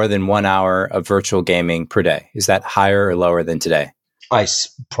playing more than 1 hour of virtual gaming per day, is that higher or lower than today?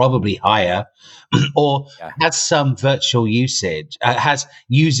 Probably higher, or has some virtual usage,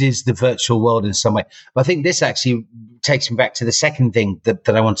 uses the virtual world in some way. But I think this actually takes me back to the second thing that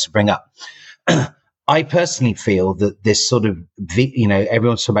I wanted to bring up. I personally feel that this sort of,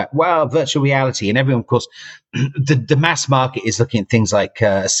 everyone's talking about, virtual reality, and everyone, of course, the mass market is looking at things like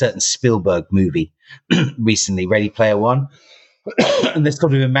a certain Spielberg movie recently, Ready Player One. And they're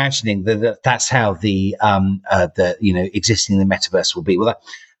sort of imagining that's how the existing the metaverse will be. Well,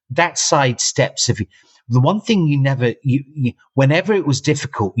 that sidesteps. The one thing whenever it was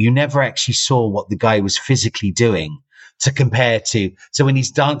difficult, you never actually saw what the guy was physically doing to compare to. So when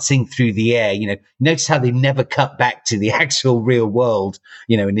he's dancing through the air, notice how they never cut back to the actual real world,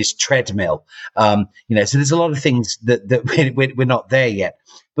 in his treadmill. So there's a lot of things that we're not there yet.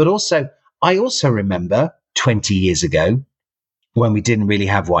 But also, I also remember 20 years ago, when we didn't really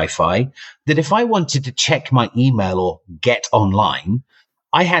have Wi-Fi, that if I wanted to check my email or get online,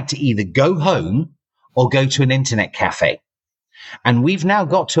 I had to either go home or go to an internet cafe. And we've now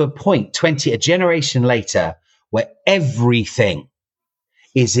got to a point, a generation later, where everything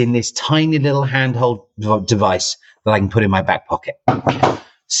is in this tiny little handheld device that I can put in my back pocket.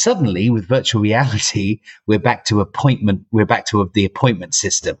 Suddenly, with virtual reality, we're back to the appointment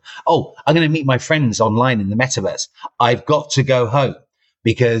system. Oh, I'm going to meet my friends online in the metaverse. I've got to go home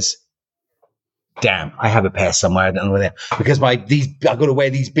because, damn, I have a pair somewhere. I don't know where they are. Because I've got to wear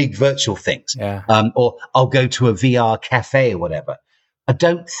these big virtual things. Yeah. Or I'll go to a VR cafe or whatever. I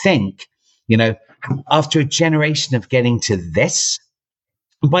don't think, after a generation of getting to this,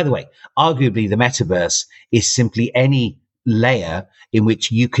 and by the way, arguably the metaverse is simply any layer in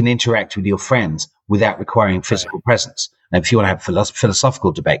which you can interact with your friends without requiring physical presence. And if you want to have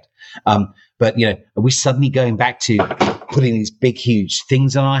philosophical debate, but are we suddenly going back to putting these big, huge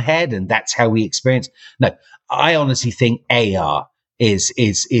things on our head, and that's how we experience? No, I honestly think AR is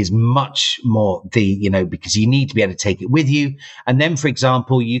much more because you need to be able to take it with you. And then, for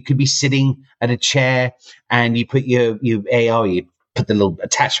example, you could be sitting at a chair and you put your AR, you put the little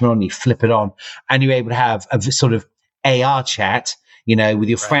attachment on, you flip it on, and you're able to have a sort of AR chat, with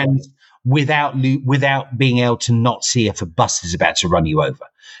your friends without being able to not see if a bus is about to run you over.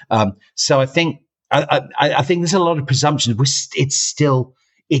 So I think there's a lot of presumptions. It's so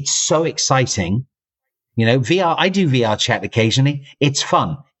exciting. VR, I do VR chat occasionally. It's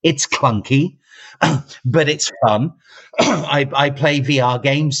fun. It's clunky, but it's fun. I play VR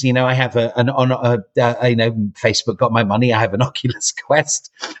games. I have Facebook got my money. I have an Oculus Quest,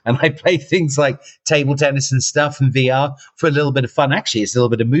 and I play things like table tennis and stuff in VR for a little bit of fun. Actually, it's a little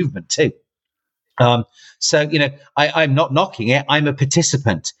bit of movement too. So I'm not knocking it. I'm a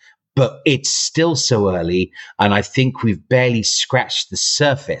participant, but it's still so early, and I think we've barely scratched the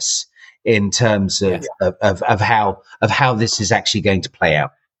surface in terms of how this is actually going to play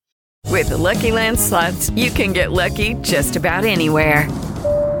out. With the Lucky Land Slots, you can get lucky just about anywhere.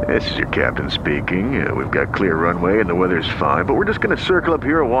 This is your captain speaking. We've got clear runway and the weather's fine, but we're just going to circle up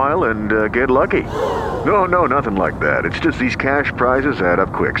here a while and get lucky. No, nothing like that. It's just these cash prizes add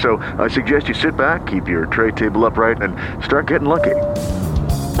up quick. So I suggest you sit back, keep your tray table upright, and start getting lucky.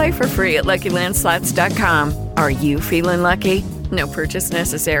 Play for free at LuckyLandSlots.com. Are you feeling lucky? No purchase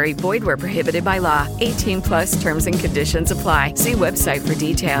necessary. Void where prohibited by law. 18+ terms and conditions apply. See website for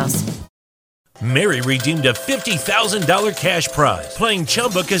details. Mary redeemed a $50,000 cash prize playing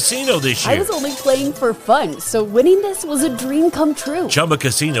Chumba Casino this year. I was only playing for fun, so winning this was a dream come true. Chumba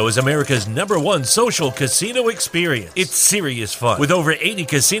Casino is America's #1 social casino experience. It's serious fun. With over 80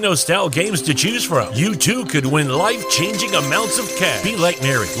 casino-style games to choose from, you too could win life-changing amounts of cash. Be like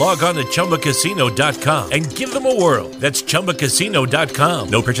Mary. Log on to ChumbaCasino.com and give them a whirl. That's ChumbaCasino.com.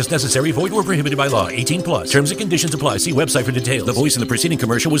 No purchase necessary. Void where prohibited by law. 18+. Terms and conditions apply. See website for details. The voice in the preceding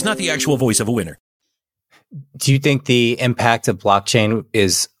commercial was not the actual voice of a winner. Do you think the impact of blockchain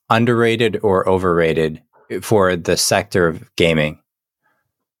is underrated or overrated for the sector of gaming?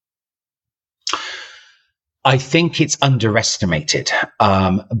 I think it's underestimated.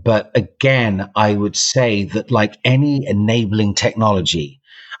 But again, I would say that like any enabling technology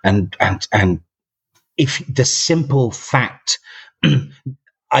and if the simple fact, blockchain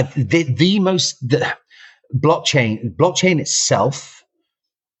itself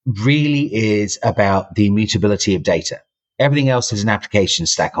really is about the immutability of data. Everything else is an application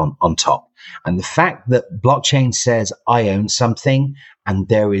stack on top. And the fact that blockchain says I own something and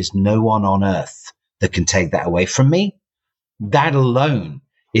there is no one on earth that can take that away from me, that alone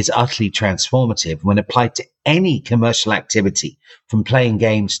is utterly transformative when applied to any commercial activity, from playing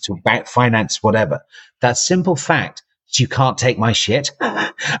games to bank finance, whatever. That simple fact that you can't take my shit, then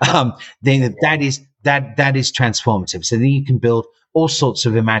that is transformative. So then you can build all sorts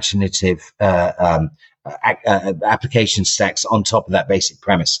of imaginative application stacks on top of that basic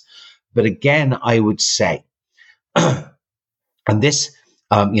premise. But again, I would say, and this,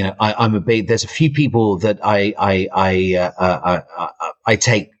 I'm a big. There's a few people that I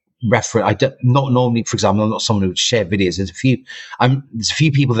take reference. I don't not normally, for example, I'm not someone who would share videos. There's a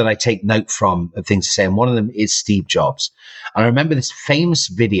few people that I take note from of things to say, and one of them is Steve Jobs. And I remember this famous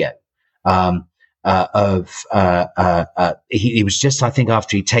video. He was just, I think,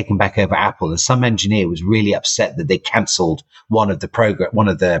 after he'd taken back over Apple, and some engineer was really upset that they cancelled one of the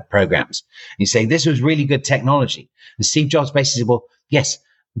programs. And he's saying this was really good technology, and Steve Jobs basically said, "Well, yes,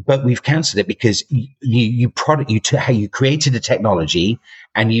 but we've cancelled it because you created a technology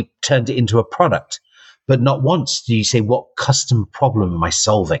and you turned it into a product, but not once do you say what customer problem am I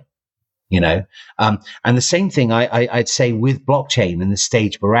solving." And the same thing I'd say with blockchain and the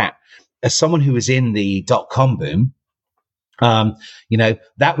stage we're at. As someone who was in the .com boom,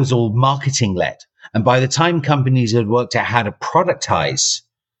 that was all marketing led. And by the time companies had worked out how to productize,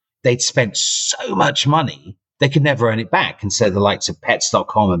 they'd spent so much money, they could never earn it back. And so the likes of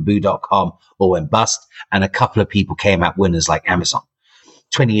Pets.com and Boo.com all went bust, and a couple of people came out winners like Amazon.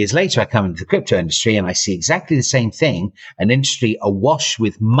 20 years later, I come into the crypto industry and I see exactly the same thing, an industry awash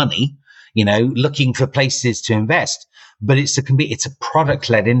with money, looking for places to invest. But it's a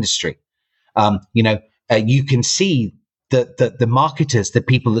product-led industry. You can see that the marketers, the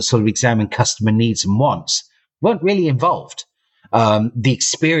people that sort of examine customer needs and wants, weren't really involved. The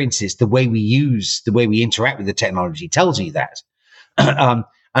experiences, the way we interact with the technology tells you that. And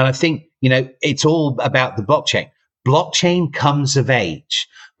I think, it's all about the blockchain. Blockchain comes of age.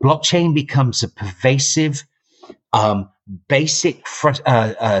 Blockchain becomes a pervasive, basic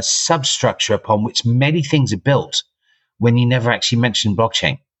substructure upon which many things are built when you never actually mention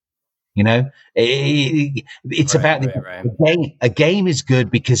blockchain. It's about a game is good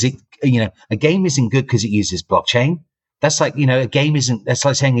because a game isn't good because it uses blockchain. That's like, that's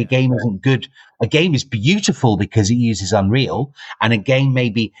like saying a game isn't good. A game is beautiful because it uses Unreal, and a game may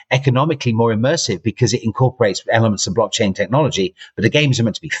be economically more immersive because it incorporates elements of blockchain technology, but a game is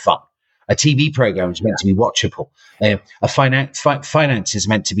meant to be fun. A TV program is meant to be watchable. Finance is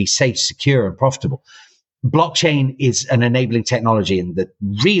meant to be safe, secure, and profitable. Blockchain is an enabling technology, and the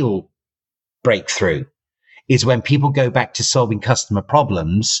real breakthrough is when people go back to solving customer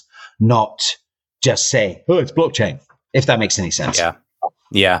problems, not just say, oh, it's blockchain, if that makes any sense.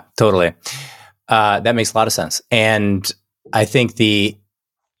 Yeah, totally. That makes a lot of sense. And I think the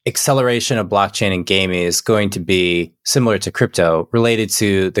acceleration of blockchain and gaming is going to be similar to crypto, related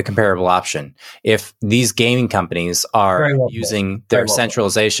to the comparable option. If these gaming companies are using their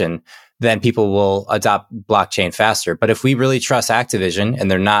centralization, then people will adopt blockchain faster. But if we really trust Activision and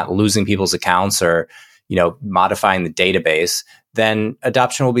they're not losing people's accounts or, modifying the database, then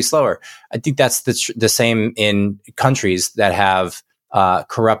adoption will be slower. I think that's the same in countries that have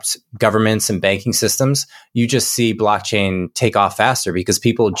corrupt governments and banking systems. You just see blockchain take off faster because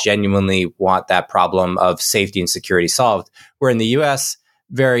people genuinely want that problem of safety and security solved. Where in the US,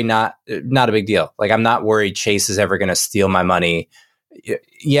 not a big deal. Like, I'm not worried Chase is ever going to steal my money.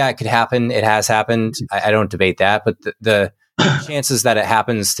 Yeah, it could happen. It has happened. I don't debate that. But the chances that it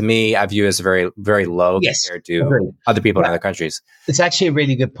happens to me, I view as very, very low compared to other people in other countries. It's actually a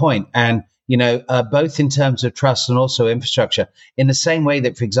really good point. And, both in terms of trust and also infrastructure, in the same way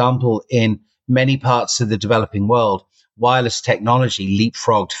that, for example, in many parts of the developing world, wireless technology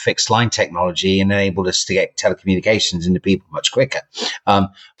leapfrogged fixed line technology and enabled us to get telecommunications into people much quicker.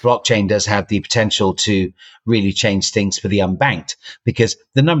 Blockchain does have the potential to really change things for the unbanked, because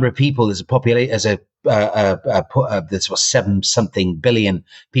the number of people there's 7-something billion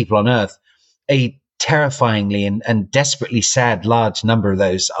people on Earth, a terrifyingly and desperately sad large number of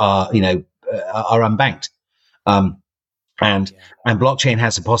those are unbanked. And blockchain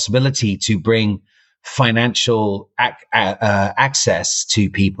has a possibility to bring financial access to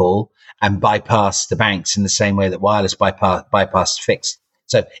people and bypass the banks in the same way that wireless bypass fixed.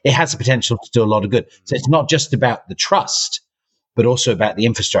 So it has the potential to do a lot of good. So it's not just about the trust, but also about the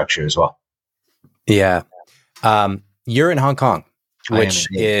infrastructure as well. Yeah. You're in Hong Kong, which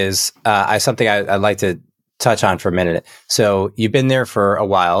is something I'd like to touch on for a minute. So you've been there for a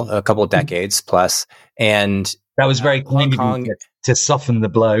while, a couple of decades plus, and that was very kind of you to soften the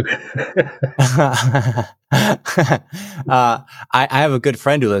blow. I have a good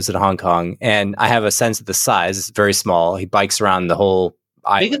friend who lives in Hong Kong, and I have a sense of the size. It's very small. He bikes around the whole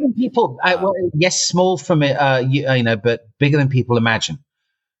island. Bigger than people. Yes, small from it, but bigger than people imagine.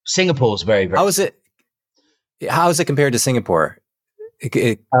 Singapore's very, very. How is it compared to Singapore?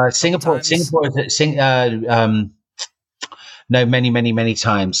 Singapore is many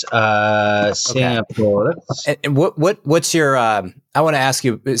times. Singapore. And what's your? I want to ask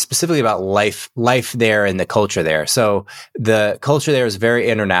you specifically about life there and the culture there. So the culture there is very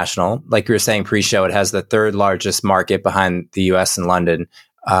international. Like you were saying pre-show, it has the third largest market behind the U.S. and London.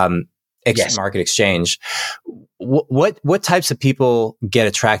 Market exchange. What types of people get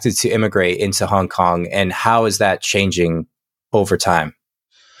attracted to immigrate into Hong Kong, and how is that changing over time?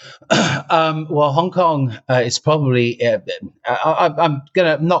 Well, Hong Kong is probably. I'm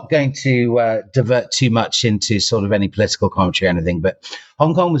not going to divert too much into sort of any political commentary or anything, but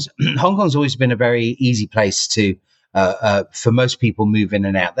Hong Kong's always been a very easy place to for most people move in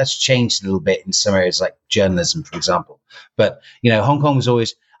and out. That's changed a little bit in some areas like journalism, for example. But Hong Kong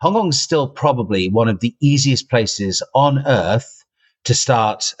is still probably one of the easiest places on earth to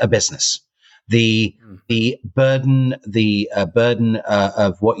start a business. The burden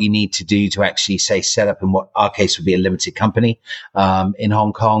of what you need to do to actually say set up in what our case would be a limited company in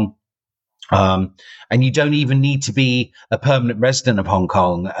Hong Kong, and you don't even need to be a permanent resident of Hong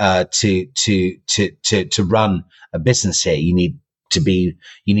Kong to run a business here. You need you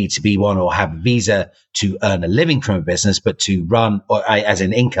need to be one or have a visa to earn a living from a business, but to run or as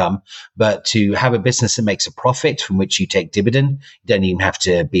an income, but to have a business that makes a profit from which you take dividend. You don't even have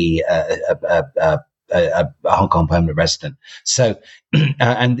to be a Hong Kong permanent resident. So,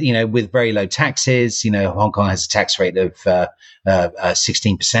 and, with very low taxes, Hong Kong has a tax rate of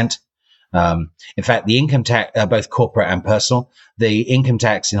 16%. In fact, the income tax, both corporate and personal, the income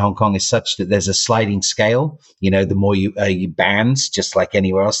tax in Hong Kong is such that there's a sliding scale. The more you bands, just like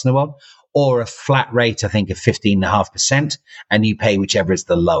anywhere else in the world, or a flat rate, I think, of 15.5%, and you pay whichever is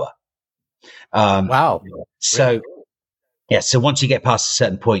the lower. Wow. So, really? Yeah. So once you get past a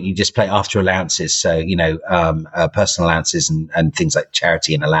certain point, you just pay after allowances. So, personal allowances and things like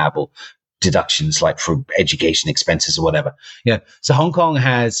charity and allowable deductions, like for education expenses or whatever. So Hong Kong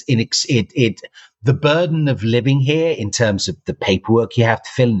has the burden of living here in terms of the paperwork you have to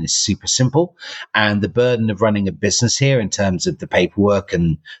fill in is super simple. And the burden of running a business here in terms of the paperwork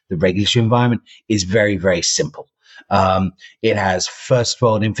and the regulatory environment is very, very simple. It has first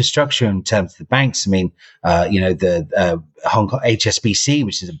world infrastructure in terms of the banks. I mean, the Hong Kong HSBC,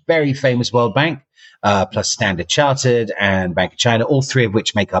 which is a very famous world bank, plus Standard Chartered and Bank of China, all three of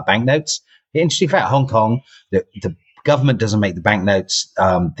which make our banknotes. The interesting fact, Hong Kong, the government doesn't make the banknotes.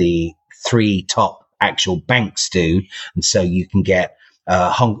 The three top actual banks do. And so you can get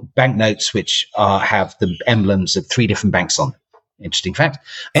banknotes which have the emblems of three different banks on them. Interesting fact.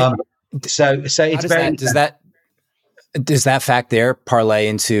 So it's very... Does that fact there parlay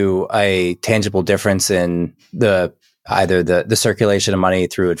into a tangible difference in either the circulation of money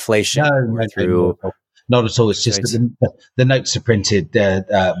through inflation or through... Not at all. It's just that the notes are printed.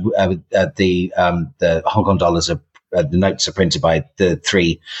 The Hong Kong dollars are. The notes are printed by the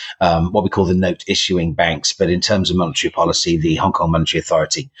three, what we call the note issuing banks. But in terms of monetary policy, the Hong Kong Monetary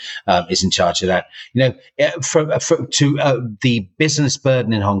Authority is in charge of that. The business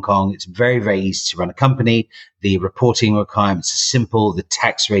burden in Hong Kong, it's very, very easy to run a company. The reporting requirements are simple. The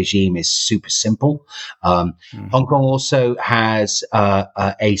tax regime is super simple. Hong Kong also has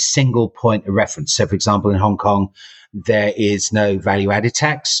a single point of reference. So, for example, in Hong Kong, there is no value-added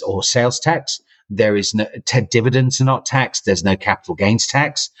tax or sales tax. There is no dividends are not taxed. There's no capital gains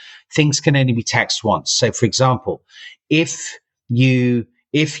tax. Things can only be taxed once. So, for example, if I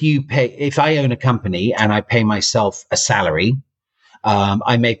own a company and I pay myself a salary,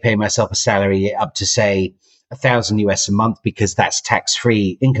 I may pay myself a salary up to say $1,000 a month because that's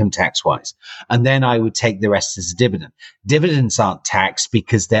tax-free income tax-wise. And then I would take the rest as a dividend. Dividends aren't taxed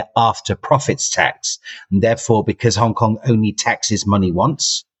because they're after profits tax. And therefore, because Hong Kong only taxes money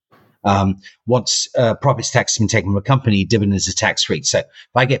once profits tax has been taken from a company, dividends are tax-free. So if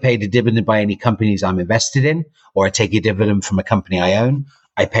I get paid a dividend by any companies I'm invested in, or I take a dividend from a company I own,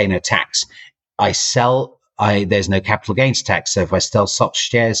 I pay no tax. There's no capital gains tax. So if I sell stock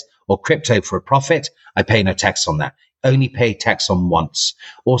shares or crypto for a profit, I pay no tax on that. Only pay tax on once.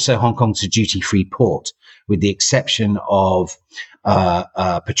 Also, Hong Kong's a duty-free port, with the exception of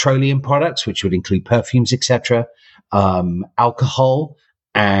petroleum products, which would include perfumes, etc., alcohol,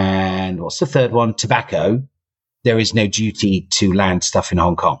 and what's the third one? Tobacco. There is no duty to land stuff in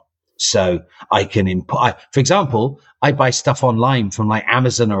Hong Kong. So I can import, for example, I buy stuff online from like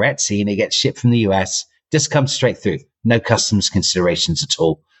Amazon or Etsy and it gets shipped from the US, just comes straight through. No customs considerations at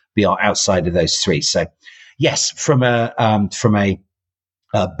all beyond outside of those three. So yes, from a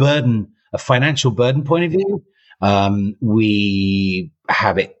financial burden point of view, we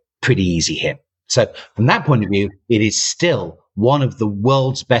have it pretty easy here. So from that point of view, it is still one of the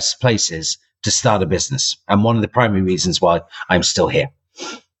world's best places to start a business, and one of the primary reasons why I'm still here.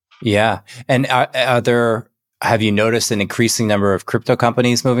 Yeah. And have you noticed an increasing number of crypto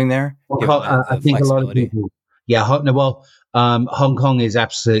companies moving there? Well, I think a lot of people. Yeah. Hong Kong is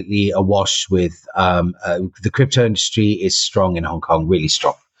absolutely awash with the crypto industry is strong in Hong Kong, really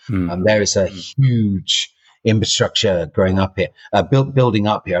strong. There is a huge infrastructure growing up here, building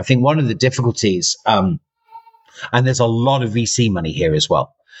up here. I think one of the difficulties, and there's a lot of VC money here as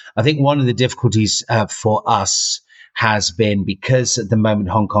well. I think one of the difficulties for us has been because at the moment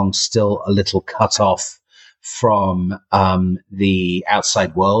Hong Kong's still a little cut off from the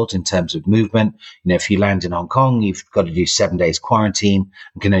outside world in terms of movement. If you land in Hong Kong, you've got to do 7 days quarantine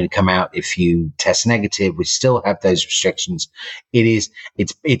and can only come out if you test negative. We still have those restrictions.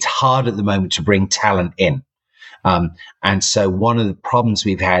 It's hard at the moment to bring talent in. And so one of the problems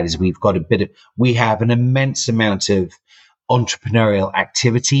we've had is we have an immense amount of entrepreneurial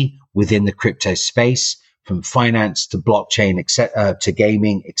activity within the crypto space, from finance to blockchain, to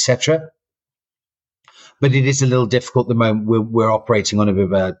gaming, etc. But it is a little difficult at the moment. We're operating on a bit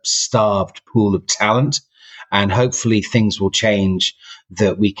of a starved pool of talent. and hopefully things will change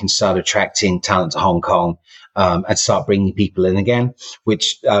that we can start attracting talent to Hong Kong and start bringing people in again.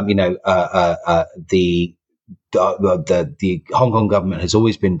 Which the Hong Kong government has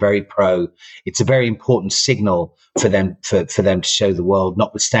always been very pro. It's a very important signal for them to show the world,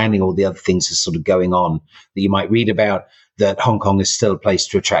 notwithstanding all the other things that's sort of going on that you might read about, that Hong Kong is still a place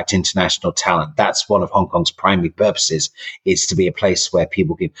to attract international talent. That's one of Hong Kong's primary purposes, is to be a place where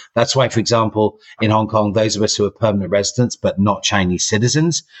people can. That's why, for example, in Hong Kong, those of us who are permanent residents but not Chinese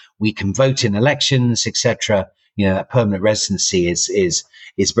citizens, we can vote in elections, etc. That permanent residency is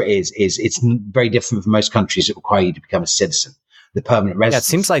it's very different from most countries that require you to become a citizen. The permanent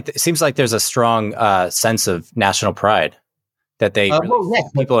residency. Yeah, it seems like there's a strong sense of national pride that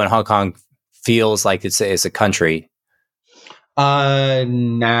people in Hong Kong feels like it's a country.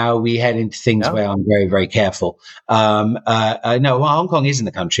 Now we head into things where I'm very, very careful. No, Hong Kong isn't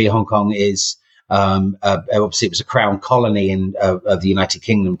a country. Hong Kong is, obviously it was a crown colony of the United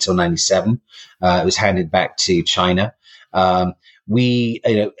Kingdom until 1997. It was handed back to China. To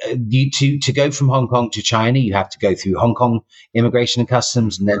go from Hong Kong to China, you have to go through Hong Kong Immigration and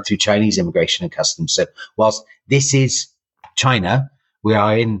Customs and then through Chinese Immigration and Customs. So whilst this is China, we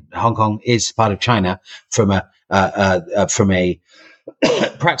are in Hong Kong is part of China from a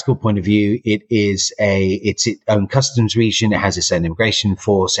practical point of view. It's its own customs region. It has its own immigration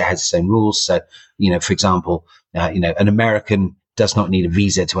force. It has its own rules. So, for example, an American does not need a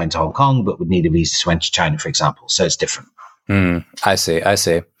visa to enter Hong Kong, but would need a visa to enter China, for example. So it's different. I see.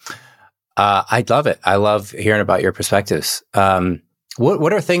 I love it. I love hearing about your perspectives.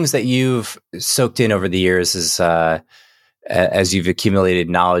 What are things that you've soaked in over the years as you've accumulated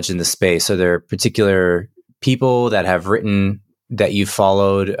knowledge in the space? Are there particular people that have written that you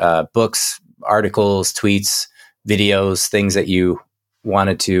followed, books, articles, tweets, videos, things that you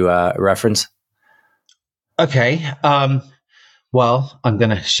wanted to reference? Okay. Well, I'm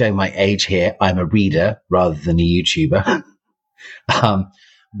going to show my age here. I'm a reader rather than a YouTuber.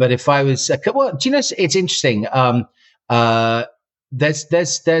 But if I was, do you know, it's interesting. There's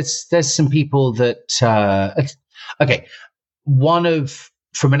some people that, okay.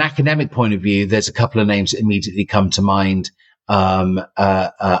 From an academic point of view, there's a couple of names that immediately come to mind. From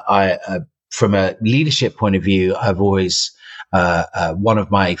a leadership point of view, I've always, one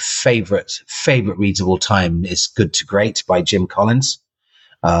of my favorite reads of all time is Good to Great by Jim Collins.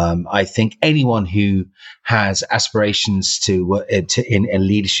 I think anyone who has aspirations to in a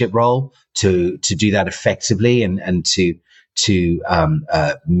leadership role to do that effectively and to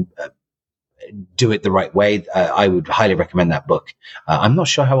do it the right way, I would highly recommend that book. I'm not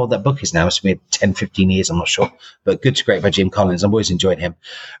sure how old that book is now. It's been 10, 15 years. I'm not sure, but Good to Great by Jim Collins. I've always enjoyed him.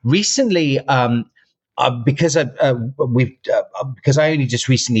 Recently, because I only just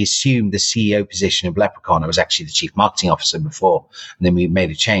recently assumed the CEO position of Leprechaun. I was actually the chief marketing officer before, and then we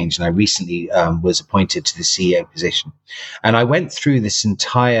made a change, and I recently was appointed to the CEO position. And I went through this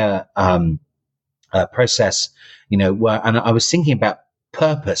entire process, and I was thinking about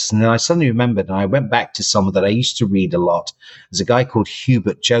purpose, and then I suddenly remembered, and I went back to someone that I used to read a lot. There's a guy called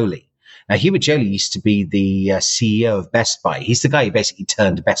Hubert Joly. Now, Hubert Joly used to be the CEO of Best Buy. He's the guy who basically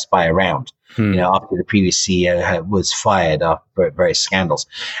turned Best Buy around, after the previous CEO was fired after various scandals.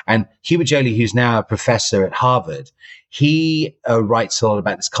 And Hubert Joly, who's now a professor at Harvard, he writes a lot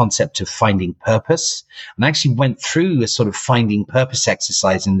about this concept of finding purpose, and I actually went through a sort of finding purpose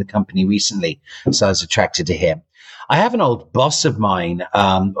exercise in the company recently, so I was attracted to him. I have an old boss of mine,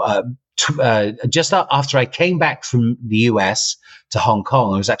 just after I came back from the US to Hong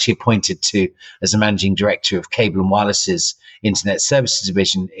Kong. I was actually appointed as a managing director of Cable and Wireless's Internet Services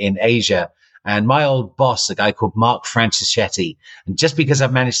Division in Asia. And my old boss, a guy called Mark Francischetti, and just because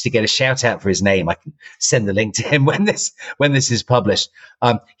I've managed to get a shout out for his name, I can send the link to him when this is published.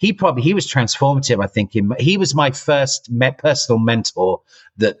 He was transformative. I think he was my first personal mentor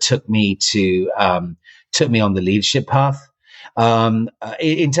that took me on the leadership path.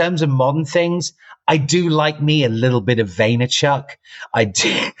 In terms of modern things, I do like me a little bit of Vaynerchuk. I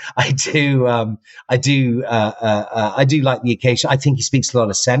do like the occasion. I think he speaks a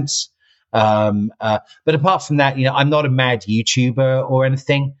lot of sense. But apart from that, I'm not a mad YouTuber or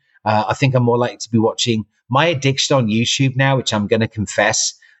anything. I think I'm more likely to be watching. My addiction on YouTube now, which I'm going to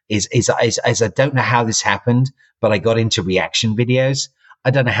confess, is I don't know how this happened, but I got into reaction videos.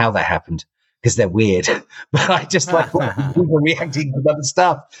 I don't know how that happened, because they're weird, but I just like people reacting to other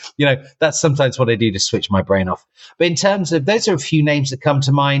stuff. That's sometimes what I do to switch my brain off. But in terms of, those are a few names that come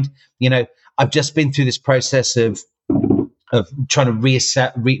to mind. I've just been through this process of trying to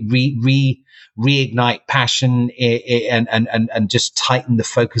reignite passion and just tighten the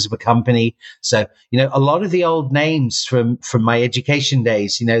focus of a company. So, a lot of the old names from my education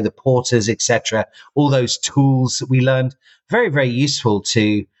days, the porters, etc., all those tools that we learned, very, very useful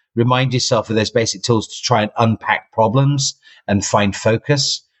to remind yourself of those basic tools to try and unpack problems and find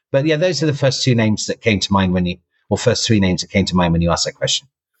focus. But yeah, those are the first two names that came to mind first three names that came to mind when you asked that question.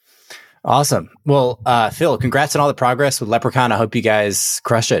 Awesome. Well, Phil, congrats on all the progress with Leprechaun. I hope you guys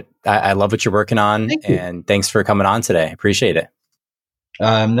crush it. I love what you're working on. And thanks for coming on today. Appreciate it.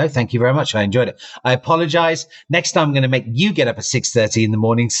 No, thank you very much. I enjoyed it. I apologize. Next time I'm going to make you get up at 6:30 in the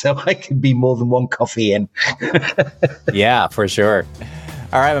morning so I can be more than one coffee in. Yeah, for sure.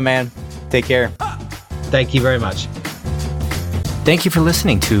 All right, my man. Take care. Thank you very much. Thank you for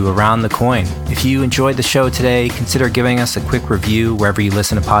listening to Around the Coin. If you enjoyed the show today, consider giving us a quick review wherever you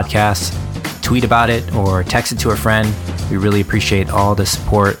listen to podcasts. Tweet about it or text it to a friend. We really appreciate all the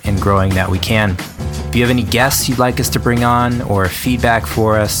support in growing that we can. If you have any guests you'd like us to bring on or feedback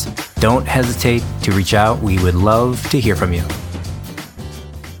for us, don't hesitate to reach out. We would love to hear from you.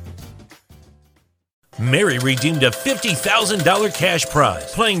 Mary redeemed a $50,000 cash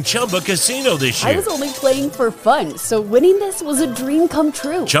prize playing Chumba Casino this year. I was only playing for fun, so winning this was a dream come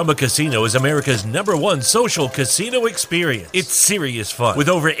true. Chumba Casino is America's #1 social casino experience. It's serious fun. With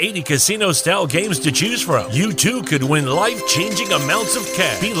over 80 casino-style games to choose from, you too could win life-changing amounts of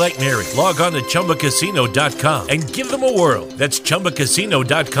cash. Be like Mary. Log on to ChumbaCasino.com and give them a whirl. That's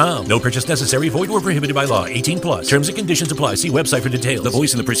ChumbaCasino.com. No purchase necessary. Void where prohibited by law. 18+. Terms and conditions apply. See website for details. The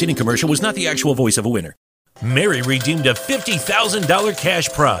voice in the preceding commercial was not the actual voice of a winner. Mary redeemed a $50,000 cash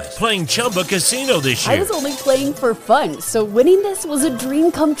prize playing Chumba Casino this year. I was only playing for fun, so winning this was a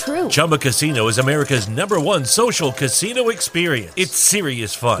dream come true. Chumba Casino is America's #1 social casino experience. It's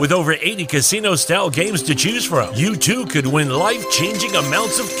serious fun. With over 80 casino-style games to choose from, you too could win life-changing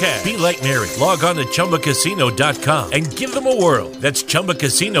amounts of cash. Be like Mary. Log on to ChumbaCasino.com and give them a whirl. That's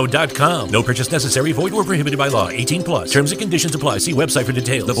ChumbaCasino.com. No purchase necessary. Void where prohibited by law. 18+. Terms and conditions apply. See website for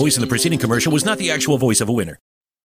details. The voice in the preceding commercial was not the actual voice of a winner.